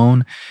their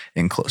own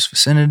in close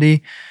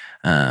vicinity,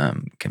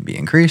 can be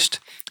increased.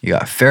 You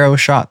got Pharaoh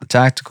Shot, the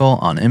tactical.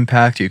 On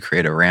impact, you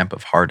create a ramp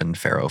of hardened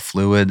Pharaoh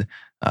fluid.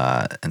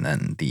 And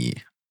then the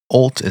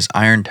ult is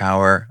Iron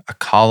Tower, a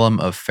column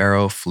of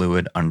Pharaoh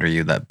fluid under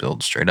you that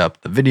builds straight up.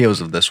 The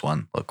videos of this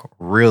one look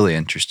really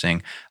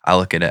interesting. I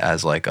look at it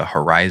as like a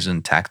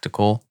Horizon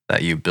tactical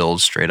that you build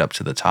straight up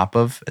to the top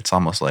of. It's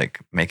almost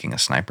like making a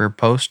sniper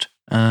post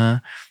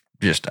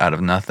just out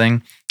of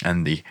nothing.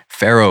 And the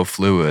Pharaoh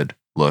fluid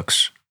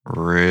looks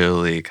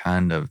really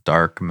kind of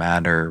dark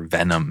matter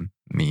venom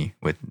me,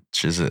 which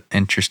is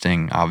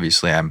interesting.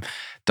 Obviously, I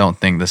don't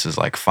think this is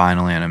like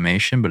final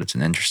animation, but it's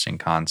an interesting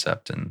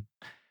concept and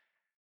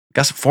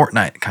got some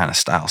Fortnite kind of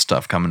style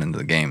stuff coming into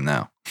the game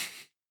now.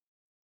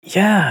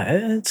 Yeah,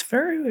 it's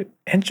very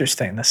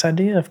interesting. This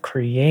idea of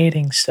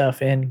creating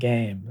stuff in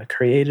game, the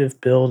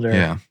creative builder.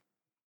 Yeah.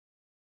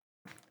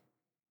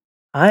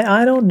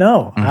 I don't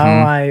know how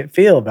Mm-hmm. I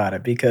feel about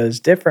it because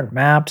different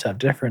maps have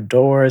different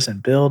doors and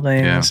Yeah.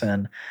 buildings,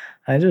 and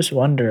I just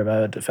wonder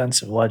about a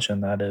defensive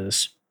legend that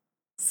is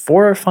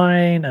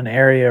fortifying an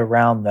area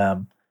around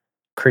them,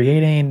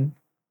 creating,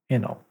 you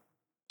know,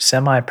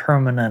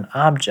 semi-permanent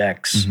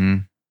objects. Mm-hmm.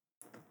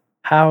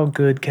 How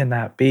good can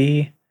that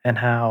be, and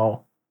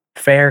how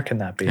fair can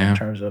that be in Yeah.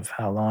 terms of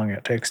how long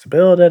it takes to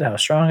build it, how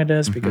strong it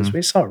is? Because Mm-hmm.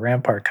 we saw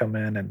Rampart come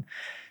in and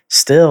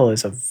still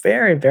is a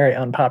very, very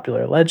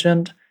unpopular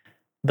legend,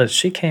 but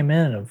she came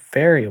in a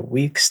very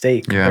weak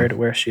state Yeah. compared to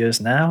where she is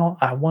now.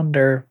 I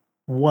wonder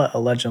what a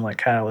legend like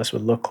Catalyst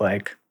would look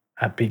like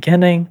at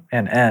beginning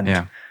and end.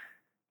 Yeah.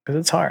 Because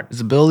it's hard.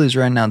 His abilities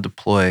right now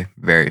deploy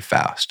very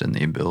fast in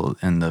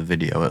the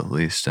video at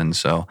least. And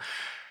so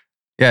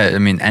yeah, I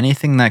mean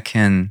anything that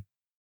can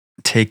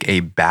take a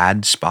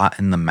bad spot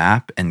in the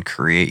map and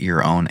create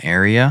your own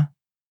area,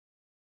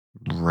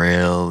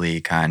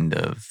 really kind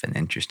of an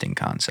interesting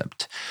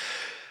concept.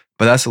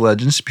 But that's the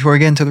legends. Before we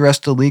get into the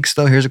rest of the leaks,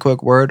 though, here's a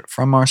quick word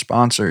from our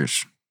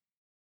sponsors.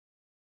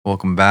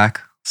 Welcome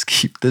back. Let's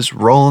keep this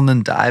rolling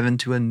and dive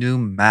into a new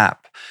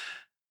map.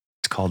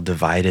 It's called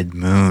Divided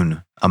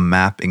Moon. A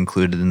map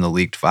included in the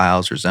leaked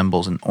files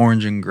resembles an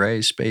orange and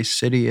gray space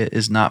city. It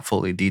is not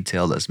fully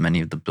detailed as many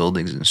of the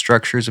buildings and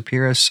structures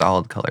appear as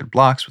solid colored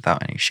blocks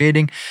without any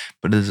shading,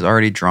 but it is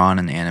already drawn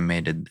and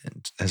animated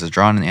as a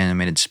drawn and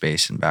animated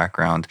space and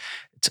background.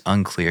 It's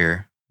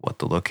unclear what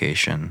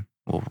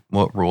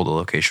role the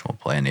location will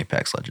play in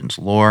Apex Legends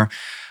lore.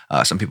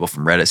 Some people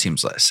from Reddit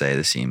say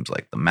this seems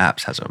like the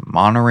maps has a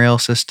monorail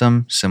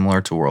system similar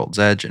to World's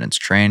Edge in its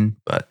train,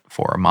 but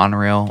for a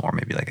monorail or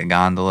maybe like a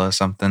gondola or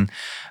something.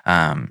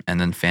 And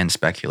then fans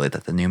speculate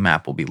that the new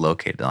map will be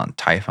located on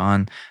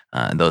Typhon.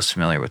 Those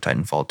familiar with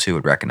Titanfall 2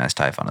 would recognize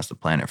Typhon as the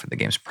planet for the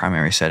game's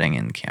primary setting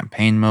in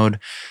campaign mode.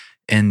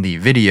 In the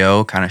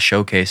video, kind of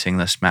showcasing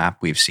this map,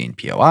 we've seen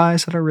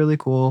POIs that are really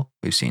cool.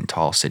 We've seen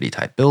tall city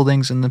type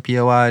buildings in the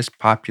POIs,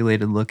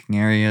 populated looking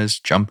areas,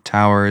 jump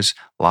towers,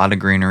 a lot of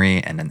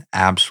greenery, and an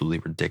absolutely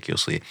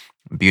ridiculously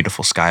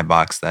beautiful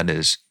skybox that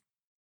is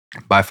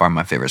by far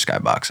my favorite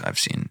skybox I've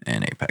seen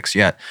in Apex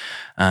yet.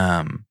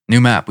 New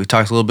map. We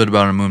talked a little bit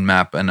about a moon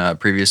map in a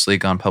previous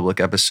League on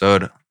Public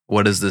episode.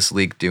 What does this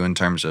leak do in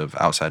terms of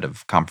outside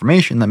of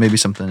confirmation that maybe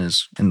something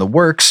is in the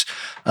works?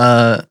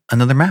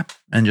 Another map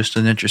and just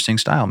an interesting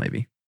style,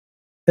 maybe.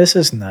 This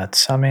is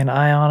nuts. I mean,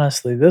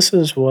 this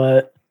is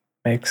what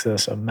makes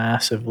this a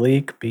massive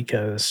leak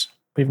because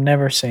we've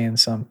never seen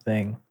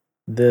something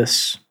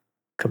this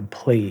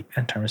complete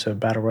in terms of a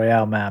Battle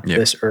Royale map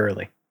this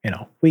early.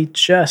 We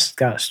just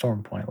got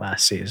Stormpoint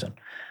last season.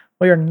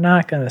 We are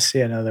not going to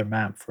see another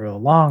map for a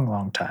long,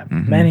 long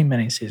time. Many,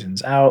 many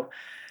seasons out.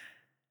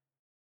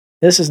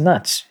 This is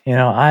nuts.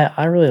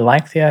 I really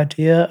like the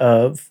idea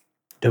of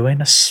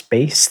doing a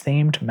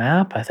space-themed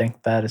map. I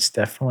think that is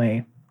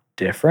definitely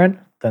different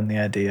than the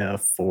idea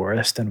of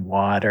forest and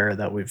water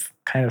that we've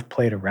kind of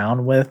played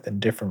around with in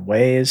different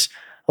ways.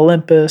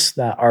 Olympus,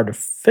 that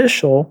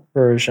artificial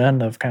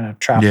version of kind of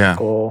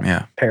tropical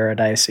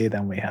paradisey.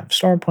 Then we have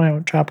Stormpoint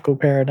with tropical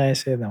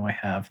paradisey. Then we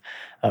have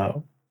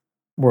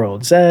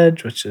World's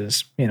Edge, which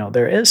is,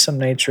 there is some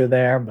nature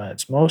there, but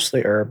it's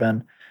mostly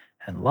urban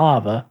and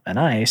lava and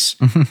ice.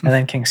 And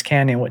then Kings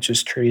Canyon, which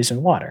is trees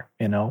and water.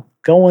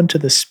 Going to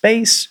the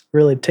space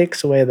really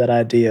takes away that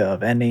idea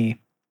of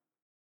any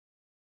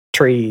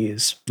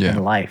trees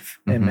and life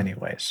in many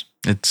ways.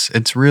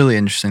 It's really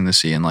interesting to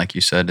see. And like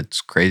you said,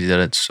 it's crazy that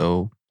it's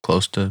so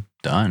close to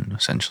done,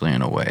 essentially,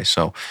 in a way.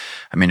 So,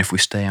 I mean, if we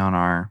stay on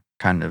our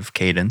kind of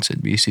cadence,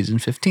 it'd be season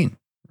 15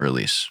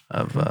 release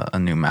of a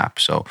new map.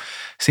 So,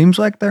 seems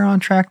like they're on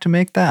track to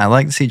make that. I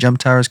like to see Jump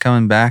Towers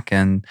coming back.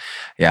 And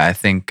yeah, I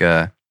think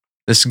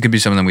this could be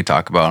something we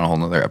talk about on a whole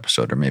nother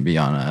episode or maybe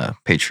on a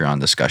Patreon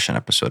discussion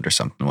episode or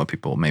something, what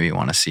people maybe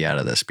want to see out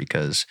of this,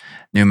 because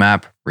new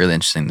map, really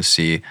interesting to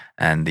see.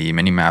 And the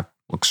mini map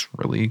looks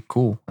really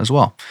cool as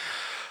well.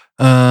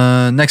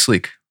 Next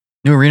leak,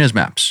 new arenas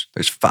maps.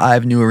 There's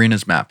 5 new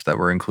arenas maps that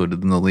were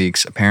included in the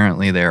leaks.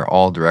 Apparently, they're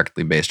all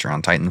directly based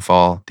around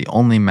Titanfall. The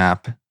only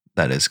map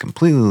that is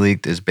completely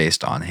leaked is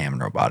based on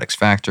Hammond Robotics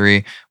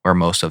Factory, where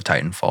most of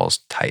Titanfall's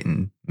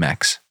Titan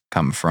mechs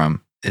come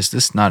from. Is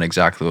this not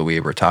exactly what we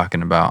were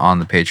talking about on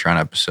the Patreon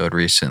episode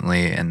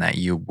recently and that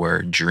you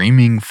were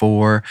dreaming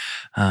for?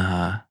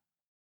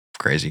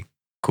 Crazy.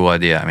 Cool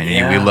idea. I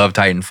mean, we love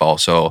Titanfall,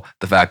 so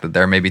the fact that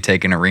they're maybe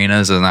taking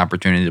arenas as an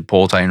opportunity to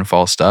pull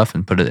Titanfall stuff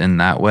and put it in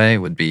that way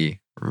would be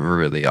a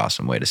really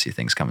awesome way to see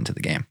things come into the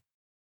game.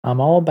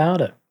 I'm all about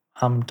it.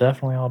 I'm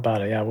definitely all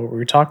about it. Yeah, what we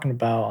were talking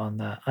about on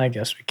that, I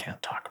guess we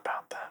can't talk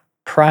about that.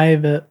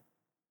 Private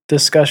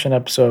discussion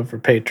episode for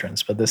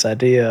patrons, but this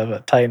idea of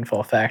a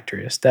Titanfall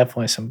factory is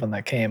definitely something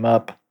that came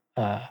up,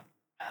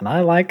 and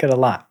I like it a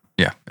lot.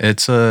 Yeah,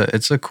 it's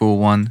a cool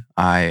one.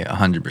 I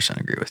 100%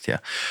 agree with you.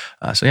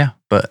 So yeah,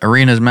 but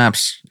arenas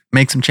maps,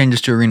 make some changes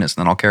to arenas,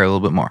 and then I'll care a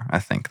little bit more. I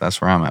think that's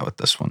where I'm at with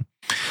this one.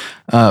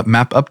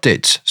 Map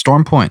updates.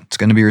 Stormpoint, it's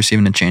going to be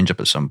receiving a change up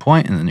at some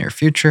point in the near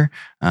future.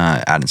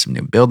 Adding some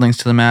new buildings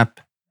to the map,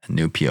 a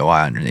new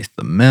POI underneath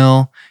the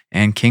mill,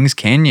 and Kings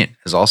Canyon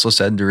is also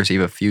said to receive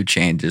a few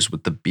changes,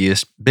 with the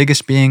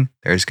biggest being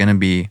there's going to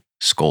be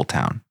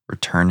Skulltown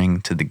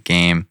returning to the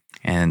game,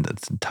 and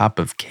the top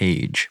of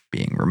Cage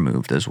being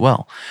removed as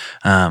well.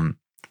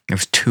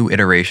 There's 2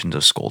 iterations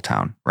of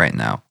Skulltown right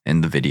now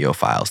in the video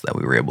files that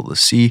we were able to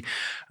see,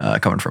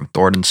 coming from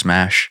Thornton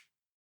Smash.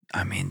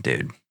 I mean,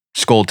 dude,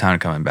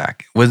 Skulltown coming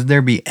back. Would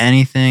there be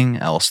anything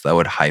else that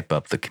would hype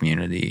up the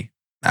community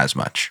as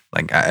much?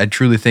 Like, I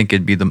truly think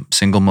it'd be the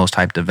single most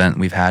hyped event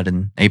we've had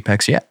in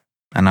Apex yet.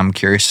 And I'm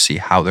curious to see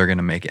how they're going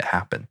to make it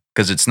happen.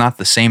 Because it's not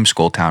the same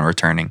Skulltown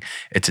returning.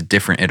 It's a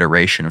different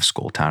iteration of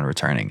Skulltown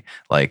returning.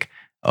 Like,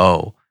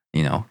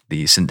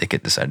 the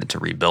Syndicate decided to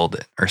rebuild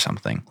it or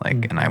something.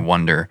 And I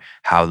wonder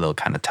how they'll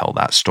kind of tell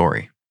that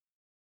story.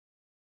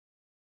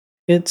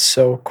 It's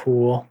so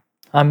cool.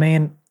 I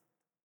mean,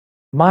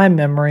 my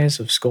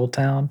memories of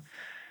Skulltown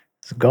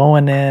is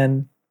going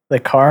in, the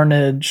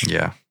carnage,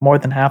 more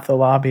than half the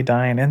lobby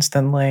dying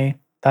instantly.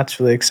 That's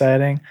really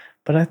exciting.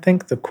 But I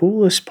think the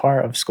coolest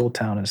part of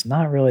Skulltown is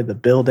not really the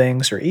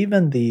buildings or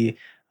even the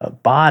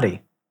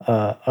body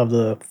of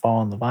the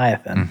fallen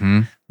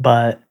Leviathan,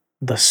 but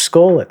the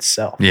skull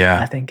itself.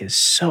 I think is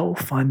so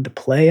fun to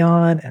play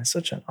on and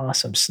such an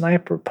awesome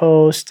sniper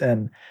post.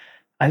 And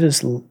I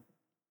just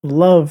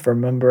love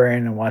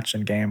remembering and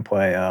watching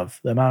gameplay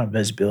of the amount of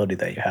visibility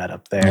that you had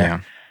up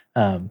there.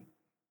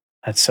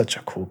 That's such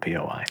a cool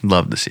POI.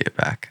 Love to see it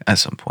back at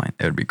some point.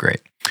 It would be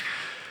great.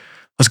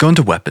 Let's go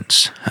into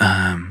weapons.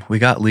 We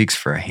got leaks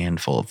for a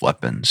handful of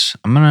weapons.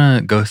 I'm going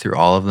to go through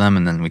all of them,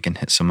 and then we can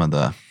hit some of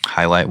the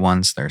highlight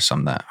ones. There's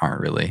some that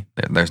aren't really,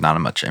 there's not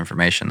much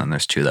information, and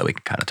there's two that we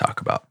can kind of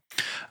talk about.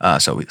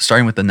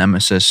 Starting with the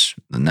Nemesis.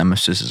 The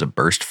Nemesis is a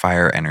burst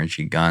fire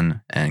energy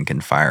gun and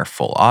can fire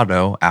full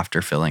auto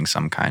after filling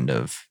some kind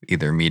of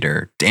either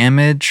meter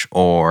damage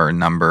or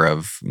number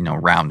of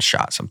round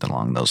shot, something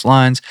along those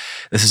lines.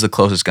 This is the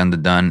closest gun to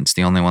done. It's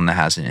the only one that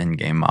has an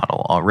in-game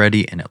model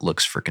already, and it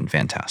looks freaking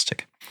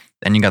fantastic.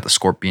 Then you got the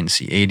Scorpion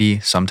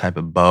C80, some type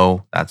of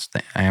bow. That's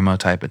the ammo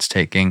type it's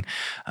taking.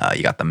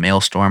 You got the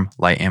Maelstrom,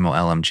 light ammo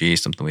LMG,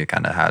 something we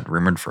kind of had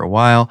rumored for a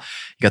while.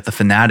 You got the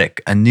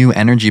Fanatic, a new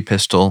energy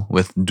pistol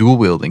with dual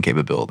wielding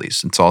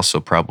capabilities. It's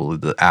also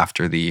probably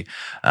after the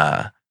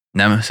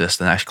Nemesis,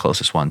 the next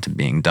closest one to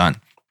being done.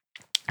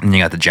 And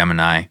you got the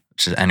Gemini,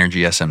 which is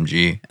energy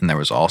SMG. And it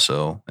was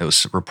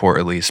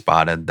reportedly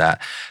spotted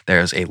that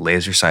there's a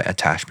laser sight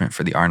attachment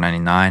for the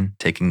R99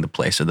 taking the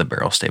place of the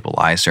barrel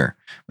stabilizer,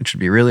 which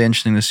would be really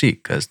interesting to see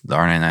because the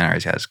R99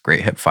 already has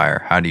great hip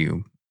fire. How do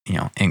you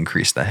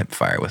increase that hip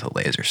fire with a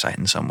laser sight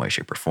in some way,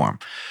 shape, or form?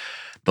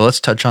 But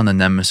let's touch on the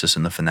Nemesis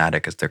and the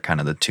Fanatic, as they're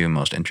kind of the two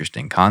most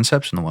interesting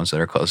concepts and the ones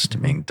that are closest to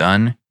being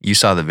done. You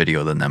saw the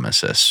video of the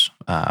Nemesis.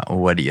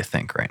 What do you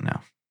think right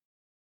now?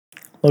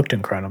 Looked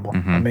incredible.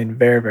 I mean,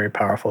 very, very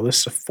powerful.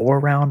 This is a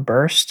 4-round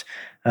burst,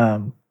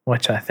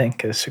 which I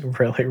think is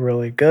really,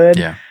 really good.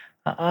 Yeah.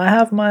 I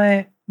have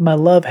my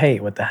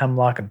love-hate with the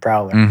Hemlock and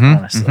Prowler,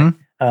 honestly.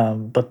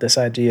 But this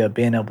idea of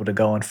being able to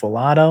go in full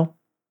auto,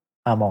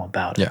 I'm all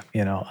about it.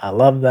 Yeah. I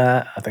love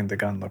that. I think the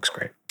gun looks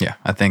great. Yeah,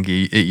 I think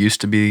it used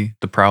to be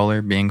the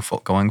Prowler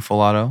going full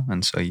auto,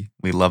 and so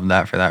we love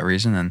that for that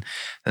reason. And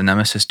the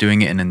Nemesis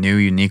doing it in a new,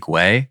 unique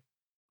way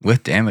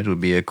with damage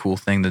would be a cool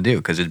thing to do,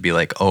 because it'd be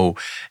like, oh,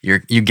 you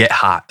get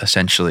hot,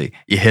 essentially.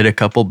 You hit a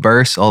couple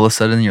bursts, all of a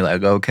sudden you're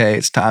like, okay,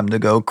 it's time to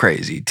go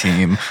crazy,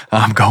 team.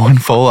 I'm going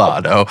full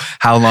auto.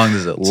 How long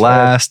does it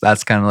last?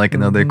 That's kind of like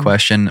another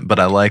question, but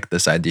I like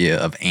this idea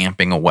of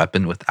amping a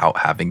weapon without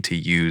having to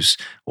use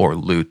or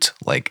loot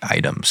like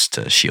items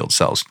to shield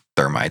cells,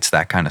 thermites,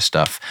 that kind of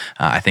stuff.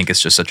 I think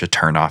it's just such a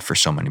turnoff for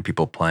so many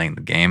people playing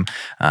the game.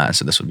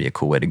 So this would be a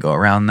cool way to go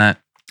around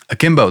that.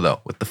 Akimbo, though,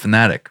 with the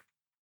Fanatic.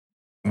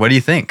 What do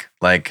you think?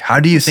 Like, how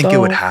do you think it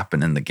would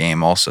happen in the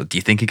game also? Do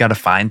you think you got to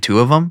find two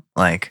of them?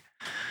 Like,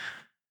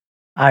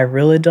 I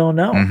really don't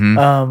know.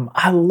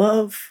 I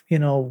love,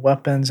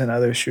 weapons and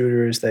other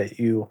shooters that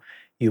you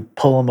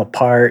pull them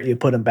apart, you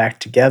put them back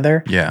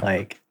together. Yeah.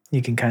 Like,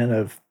 you can kind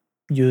of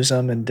use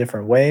them in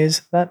different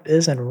ways. That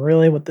isn't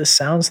really what this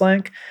sounds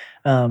like.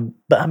 But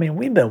I mean,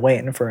 we've been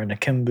waiting for an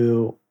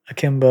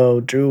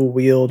Akimbo dual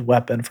wield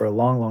weapon for a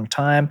long, long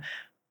time.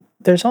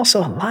 There's also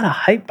a lot of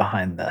hype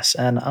behind this,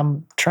 and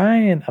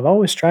I've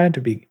always tried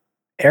to be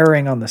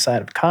erring on the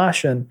side of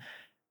caution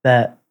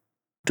that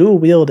dual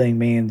wielding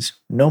means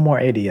no more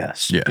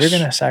ADS. Yes. You're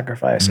going to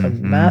sacrifice a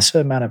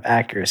massive amount of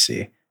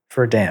accuracy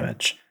for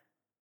damage.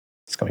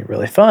 It's going to be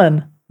really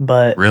fun,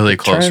 but really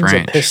close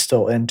range. A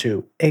pistol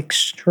into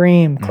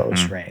extreme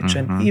close range.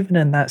 And even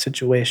in that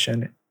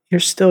situation, you're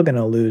still going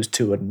to lose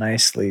to a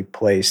nicely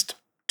placed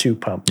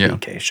 2-pump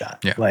PK shot.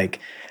 Yeah. Like,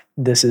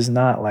 this is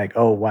not like,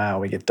 oh, wow,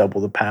 we get double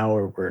the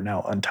power, we're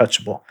now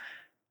untouchable.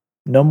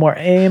 No more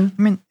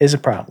aim is a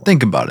problem.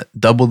 Think about it.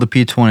 Double the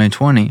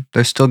P2020,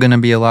 there's still going to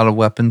be a lot of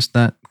weapons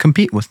that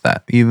compete with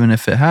that, even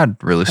if it had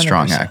really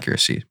strong 100%.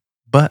 accuracy.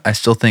 But I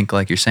still think,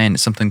 like you're saying,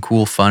 it's something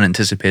cool, fun,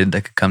 anticipated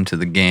that could come to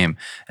the game,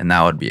 and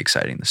that would be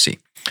exciting to see.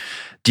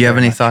 Do you have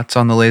any thoughts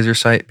on the laser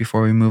sight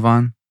before we move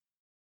on?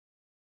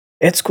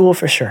 It's cool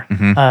for sure,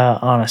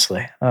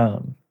 honestly.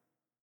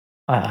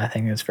 I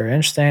think it's very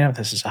interesting. If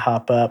this is a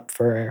hop up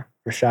for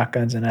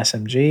shotguns and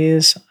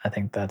SMGs, I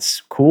think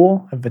that's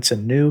cool. If it's a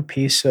new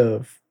piece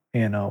of,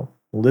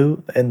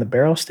 loot in the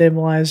barrel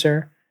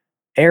stabilizer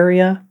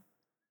area,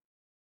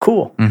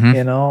 cool.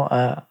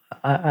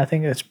 I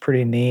think it's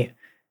pretty neat.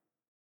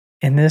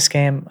 In this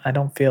game, I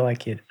don't feel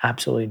like you'd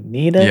absolutely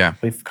need it. Yeah.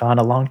 We've gone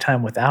a long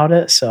time without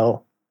it,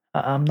 so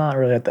I'm not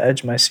really at the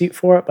edge of my seat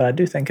for it, but I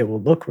do think it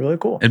will look really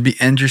cool. It'd be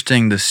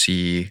interesting to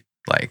see,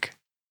 like,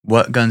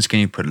 what guns can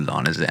you put it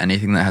on? Is it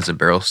anything that has a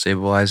barrel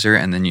stabilizer?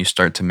 And then you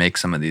start to make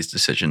some of these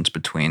decisions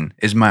between,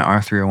 is my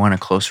R301 a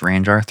close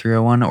range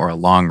R301 or a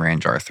long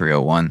range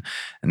R301?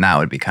 And that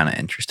would be kind of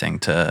interesting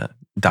to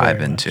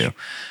dive into.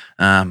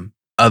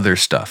 Other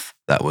stuff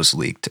that was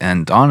leaked.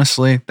 And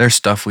honestly, there's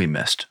stuff we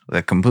missed.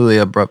 Like, completely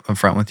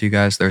upfront with you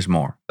guys, there's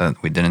more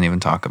that we didn't even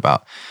talk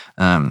about.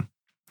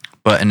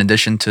 But in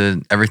addition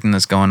to everything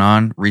that's going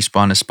on,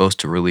 Respawn is supposed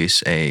to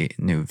release a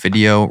new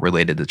video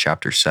related to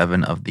Chapter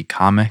 7 of the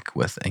comic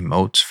with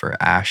emotes for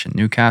Ash and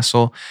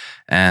Newcastle.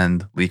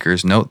 And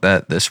leakers note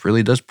that this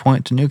really does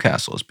point to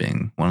Newcastle as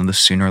being one of the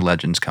sooner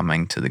legends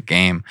coming to the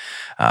game.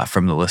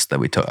 From the list that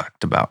we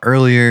talked about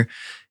earlier,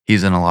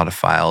 he's in a lot of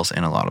files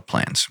and a lot of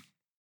plans.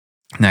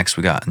 Next,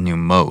 we got a new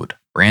mode.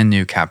 Brand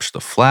new Capture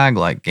the Flag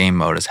like game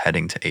mode is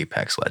heading to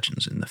Apex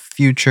Legends in the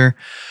future.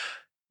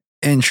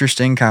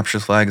 Interesting. Capture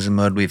the Flag is a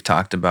mode we've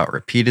talked about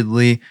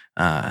repeatedly.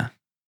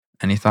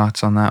 Any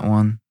thoughts on that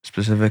one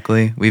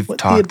specifically? We've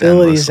talked the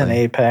abilities endlessly.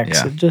 in Apex.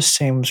 Yeah. It just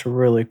seems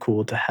really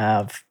cool to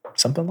have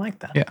something like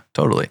that. Yeah,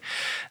 totally.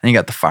 And you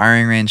got the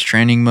firing range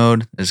training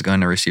mode is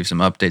going to receive some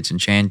updates and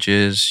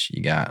changes.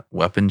 You got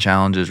weapon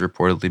challenges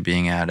reportedly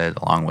being added,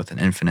 along with an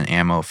infinite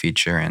ammo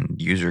feature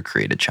and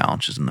user-created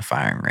challenges in the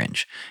firing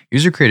range.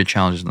 User-created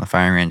challenges in the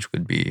firing range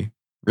would be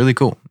really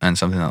cool and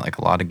something that like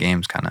a lot of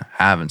games kind of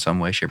have in some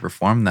way, shape, or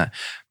form that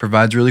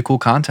provides really cool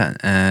content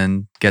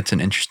and gets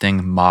an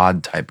interesting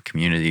mod type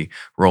community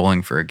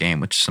rolling for a game,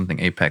 which is something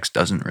Apex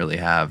doesn't really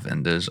have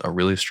and is a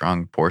really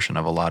strong portion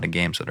of a lot of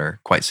games that are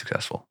quite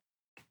successful.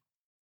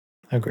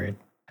 Agreed.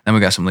 Then we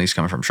got some leaks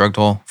coming from Shrugged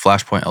Hole.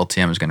 Flashpoint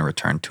LTM is going to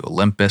return to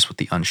Olympus with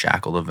the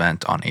Unshackled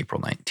event on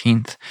April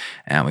 19th.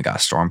 And we got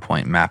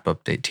Stormpoint map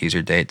update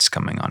teaser dates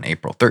coming on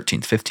April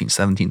 13th, 15th,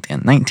 17th,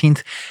 and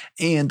 19th.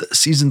 And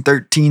Season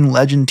 13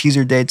 Legend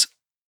teaser dates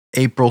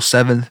April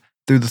 7th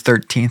through the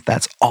 13th.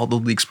 That's all the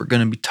leaks we're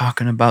going to be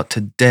talking about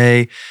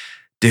today.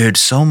 Dude,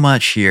 so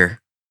much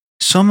here.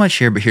 So much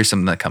here, but here's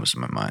something that comes to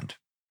my mind.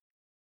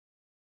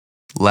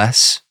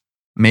 Less,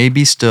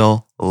 maybe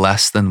still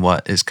less than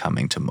what is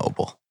coming to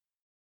mobile.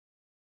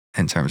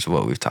 In terms of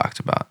what we've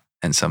talked about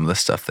and some of the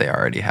stuff they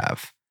already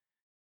have.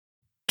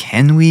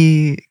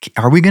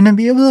 Are we going to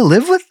be able to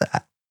live with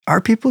that?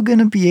 Are people going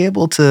to be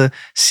able to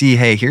see,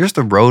 hey, here's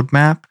the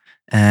roadmap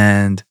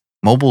and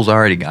mobile's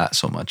already got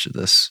so much of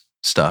this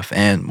stuff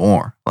and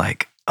more?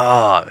 Like,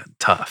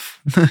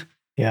 tough.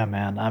 Yeah,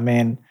 man. I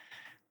mean,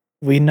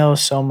 we know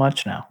so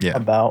much now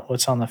about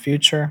what's on the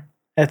future.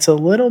 It's a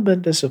little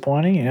bit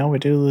disappointing. You know, we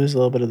do lose a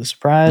little bit of the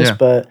surprise,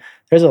 but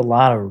there's a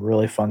lot of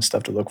really fun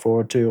stuff to look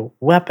forward to.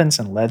 Weapons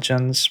and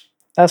legends,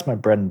 that's my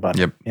bread and butter.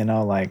 Yep. You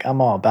know, like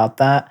I'm all about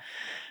that.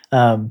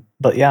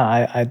 But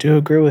yeah, I do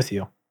agree with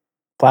you.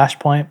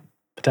 Flashpoint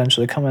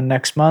potentially coming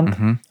next month.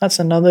 Mm-hmm. That's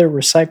another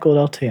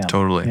recycled LTM.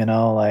 Totally. You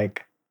know,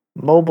 like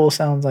mobile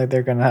sounds like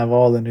they're going to have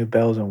all the new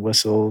bells and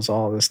whistles,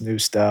 all this new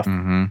stuff.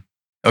 Mm-hmm.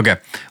 Okay,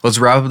 let's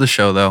wrap up the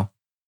show though.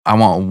 I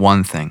want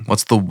one thing.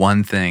 What's the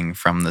one thing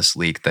from this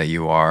leak that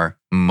you are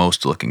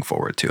most looking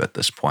forward to at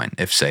this point?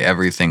 If, say,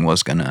 everything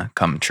was going to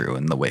come true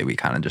in the way we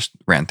kind of just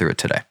ran through it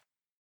today.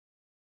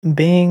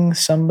 Being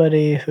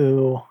somebody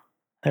who,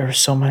 there are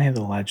so many of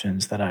the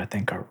legends that I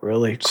think are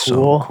really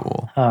cool. So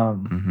cool.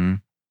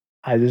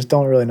 I just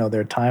don't really know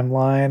their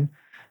timeline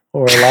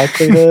or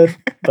likelihood,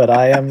 but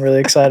I am really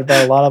excited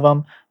about a lot of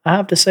them. I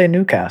have to say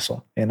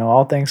Newcastle, you know,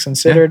 all things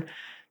considered,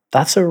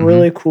 that's a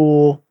really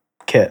cool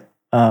kit.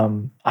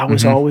 I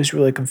was always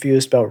really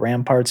confused about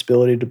Rampart's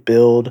ability to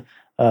build,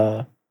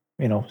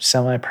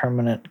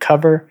 semi-permanent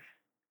cover.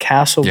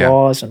 Castle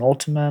walls and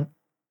ultimate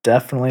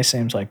definitely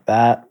seems like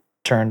that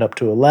turned up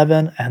to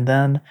 11. And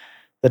then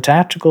the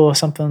tactical is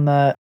something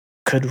that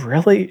could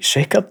really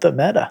shake up the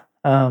meta,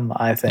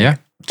 I think. Yeah,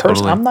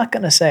 totally. I'm not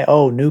going to say,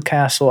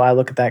 Newcastle, I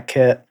look at that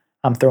kit,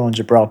 I'm throwing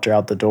Gibraltar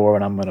out the door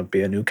and I'm going to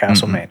be a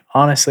Newcastle main.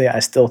 Honestly, I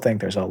still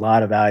think there's a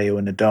lot of value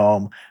in the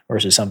dome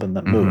versus something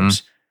that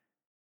moves.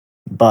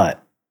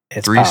 But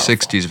it's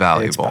 360 is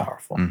valuable. It's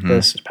powerful.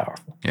 This is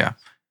powerful. Yeah.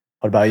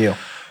 What about you?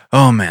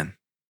 Oh, man.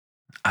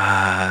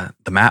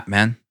 The map,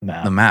 man.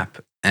 The map.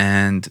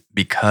 And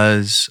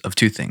because of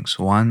two things.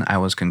 One, I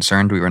was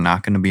concerned we were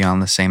not going to be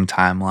on the same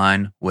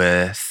timeline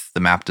with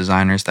the map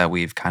designers that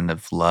we've kind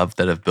of loved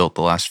that have built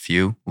the last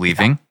few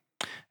leaving.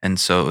 And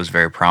so it was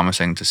very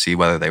promising to see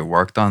whether they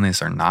worked on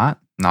this or not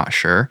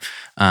sure,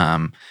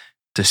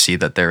 to see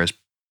that there is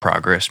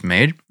progress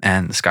made.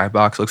 And the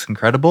skybox looks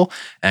incredible.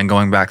 And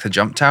going back to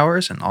jump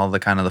towers and all the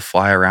kind of the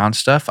fly around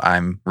stuff,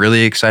 I'm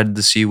really excited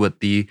to see what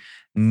the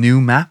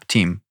new map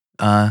team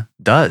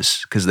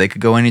does, because they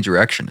could go any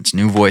direction. It's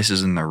new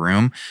voices in the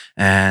room,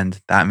 and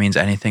that means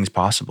anything's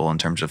possible in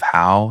terms of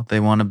how they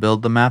want to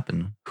build the map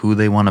and who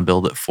they want to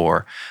build it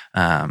for.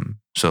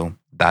 So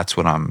that's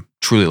what I'm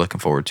truly looking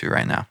forward to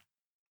right now.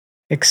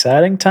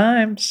 Exciting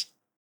times.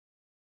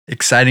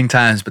 Exciting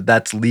times, but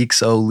that's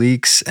Leaks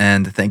Leaks.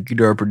 And thank you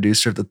to our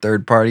producer of the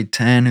Third Party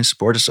 10 who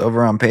supports us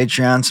over on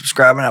Patreon.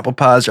 Subscribe on Apple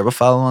Pods, drop a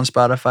follow on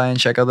Spotify, and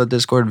check out the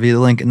Discord via the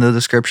link in the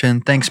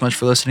description. Thanks so much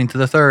for listening to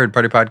the Third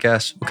Party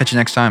Podcast. We'll catch you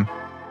next time.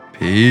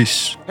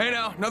 Peace. Hey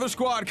now, another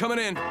squad coming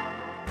in.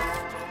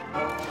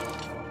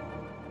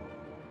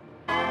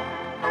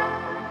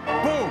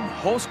 Boom,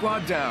 whole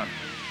squad down.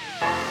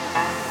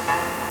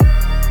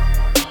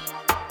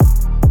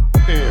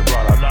 Hey,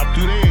 brother, not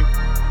today.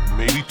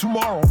 Maybe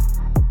tomorrow.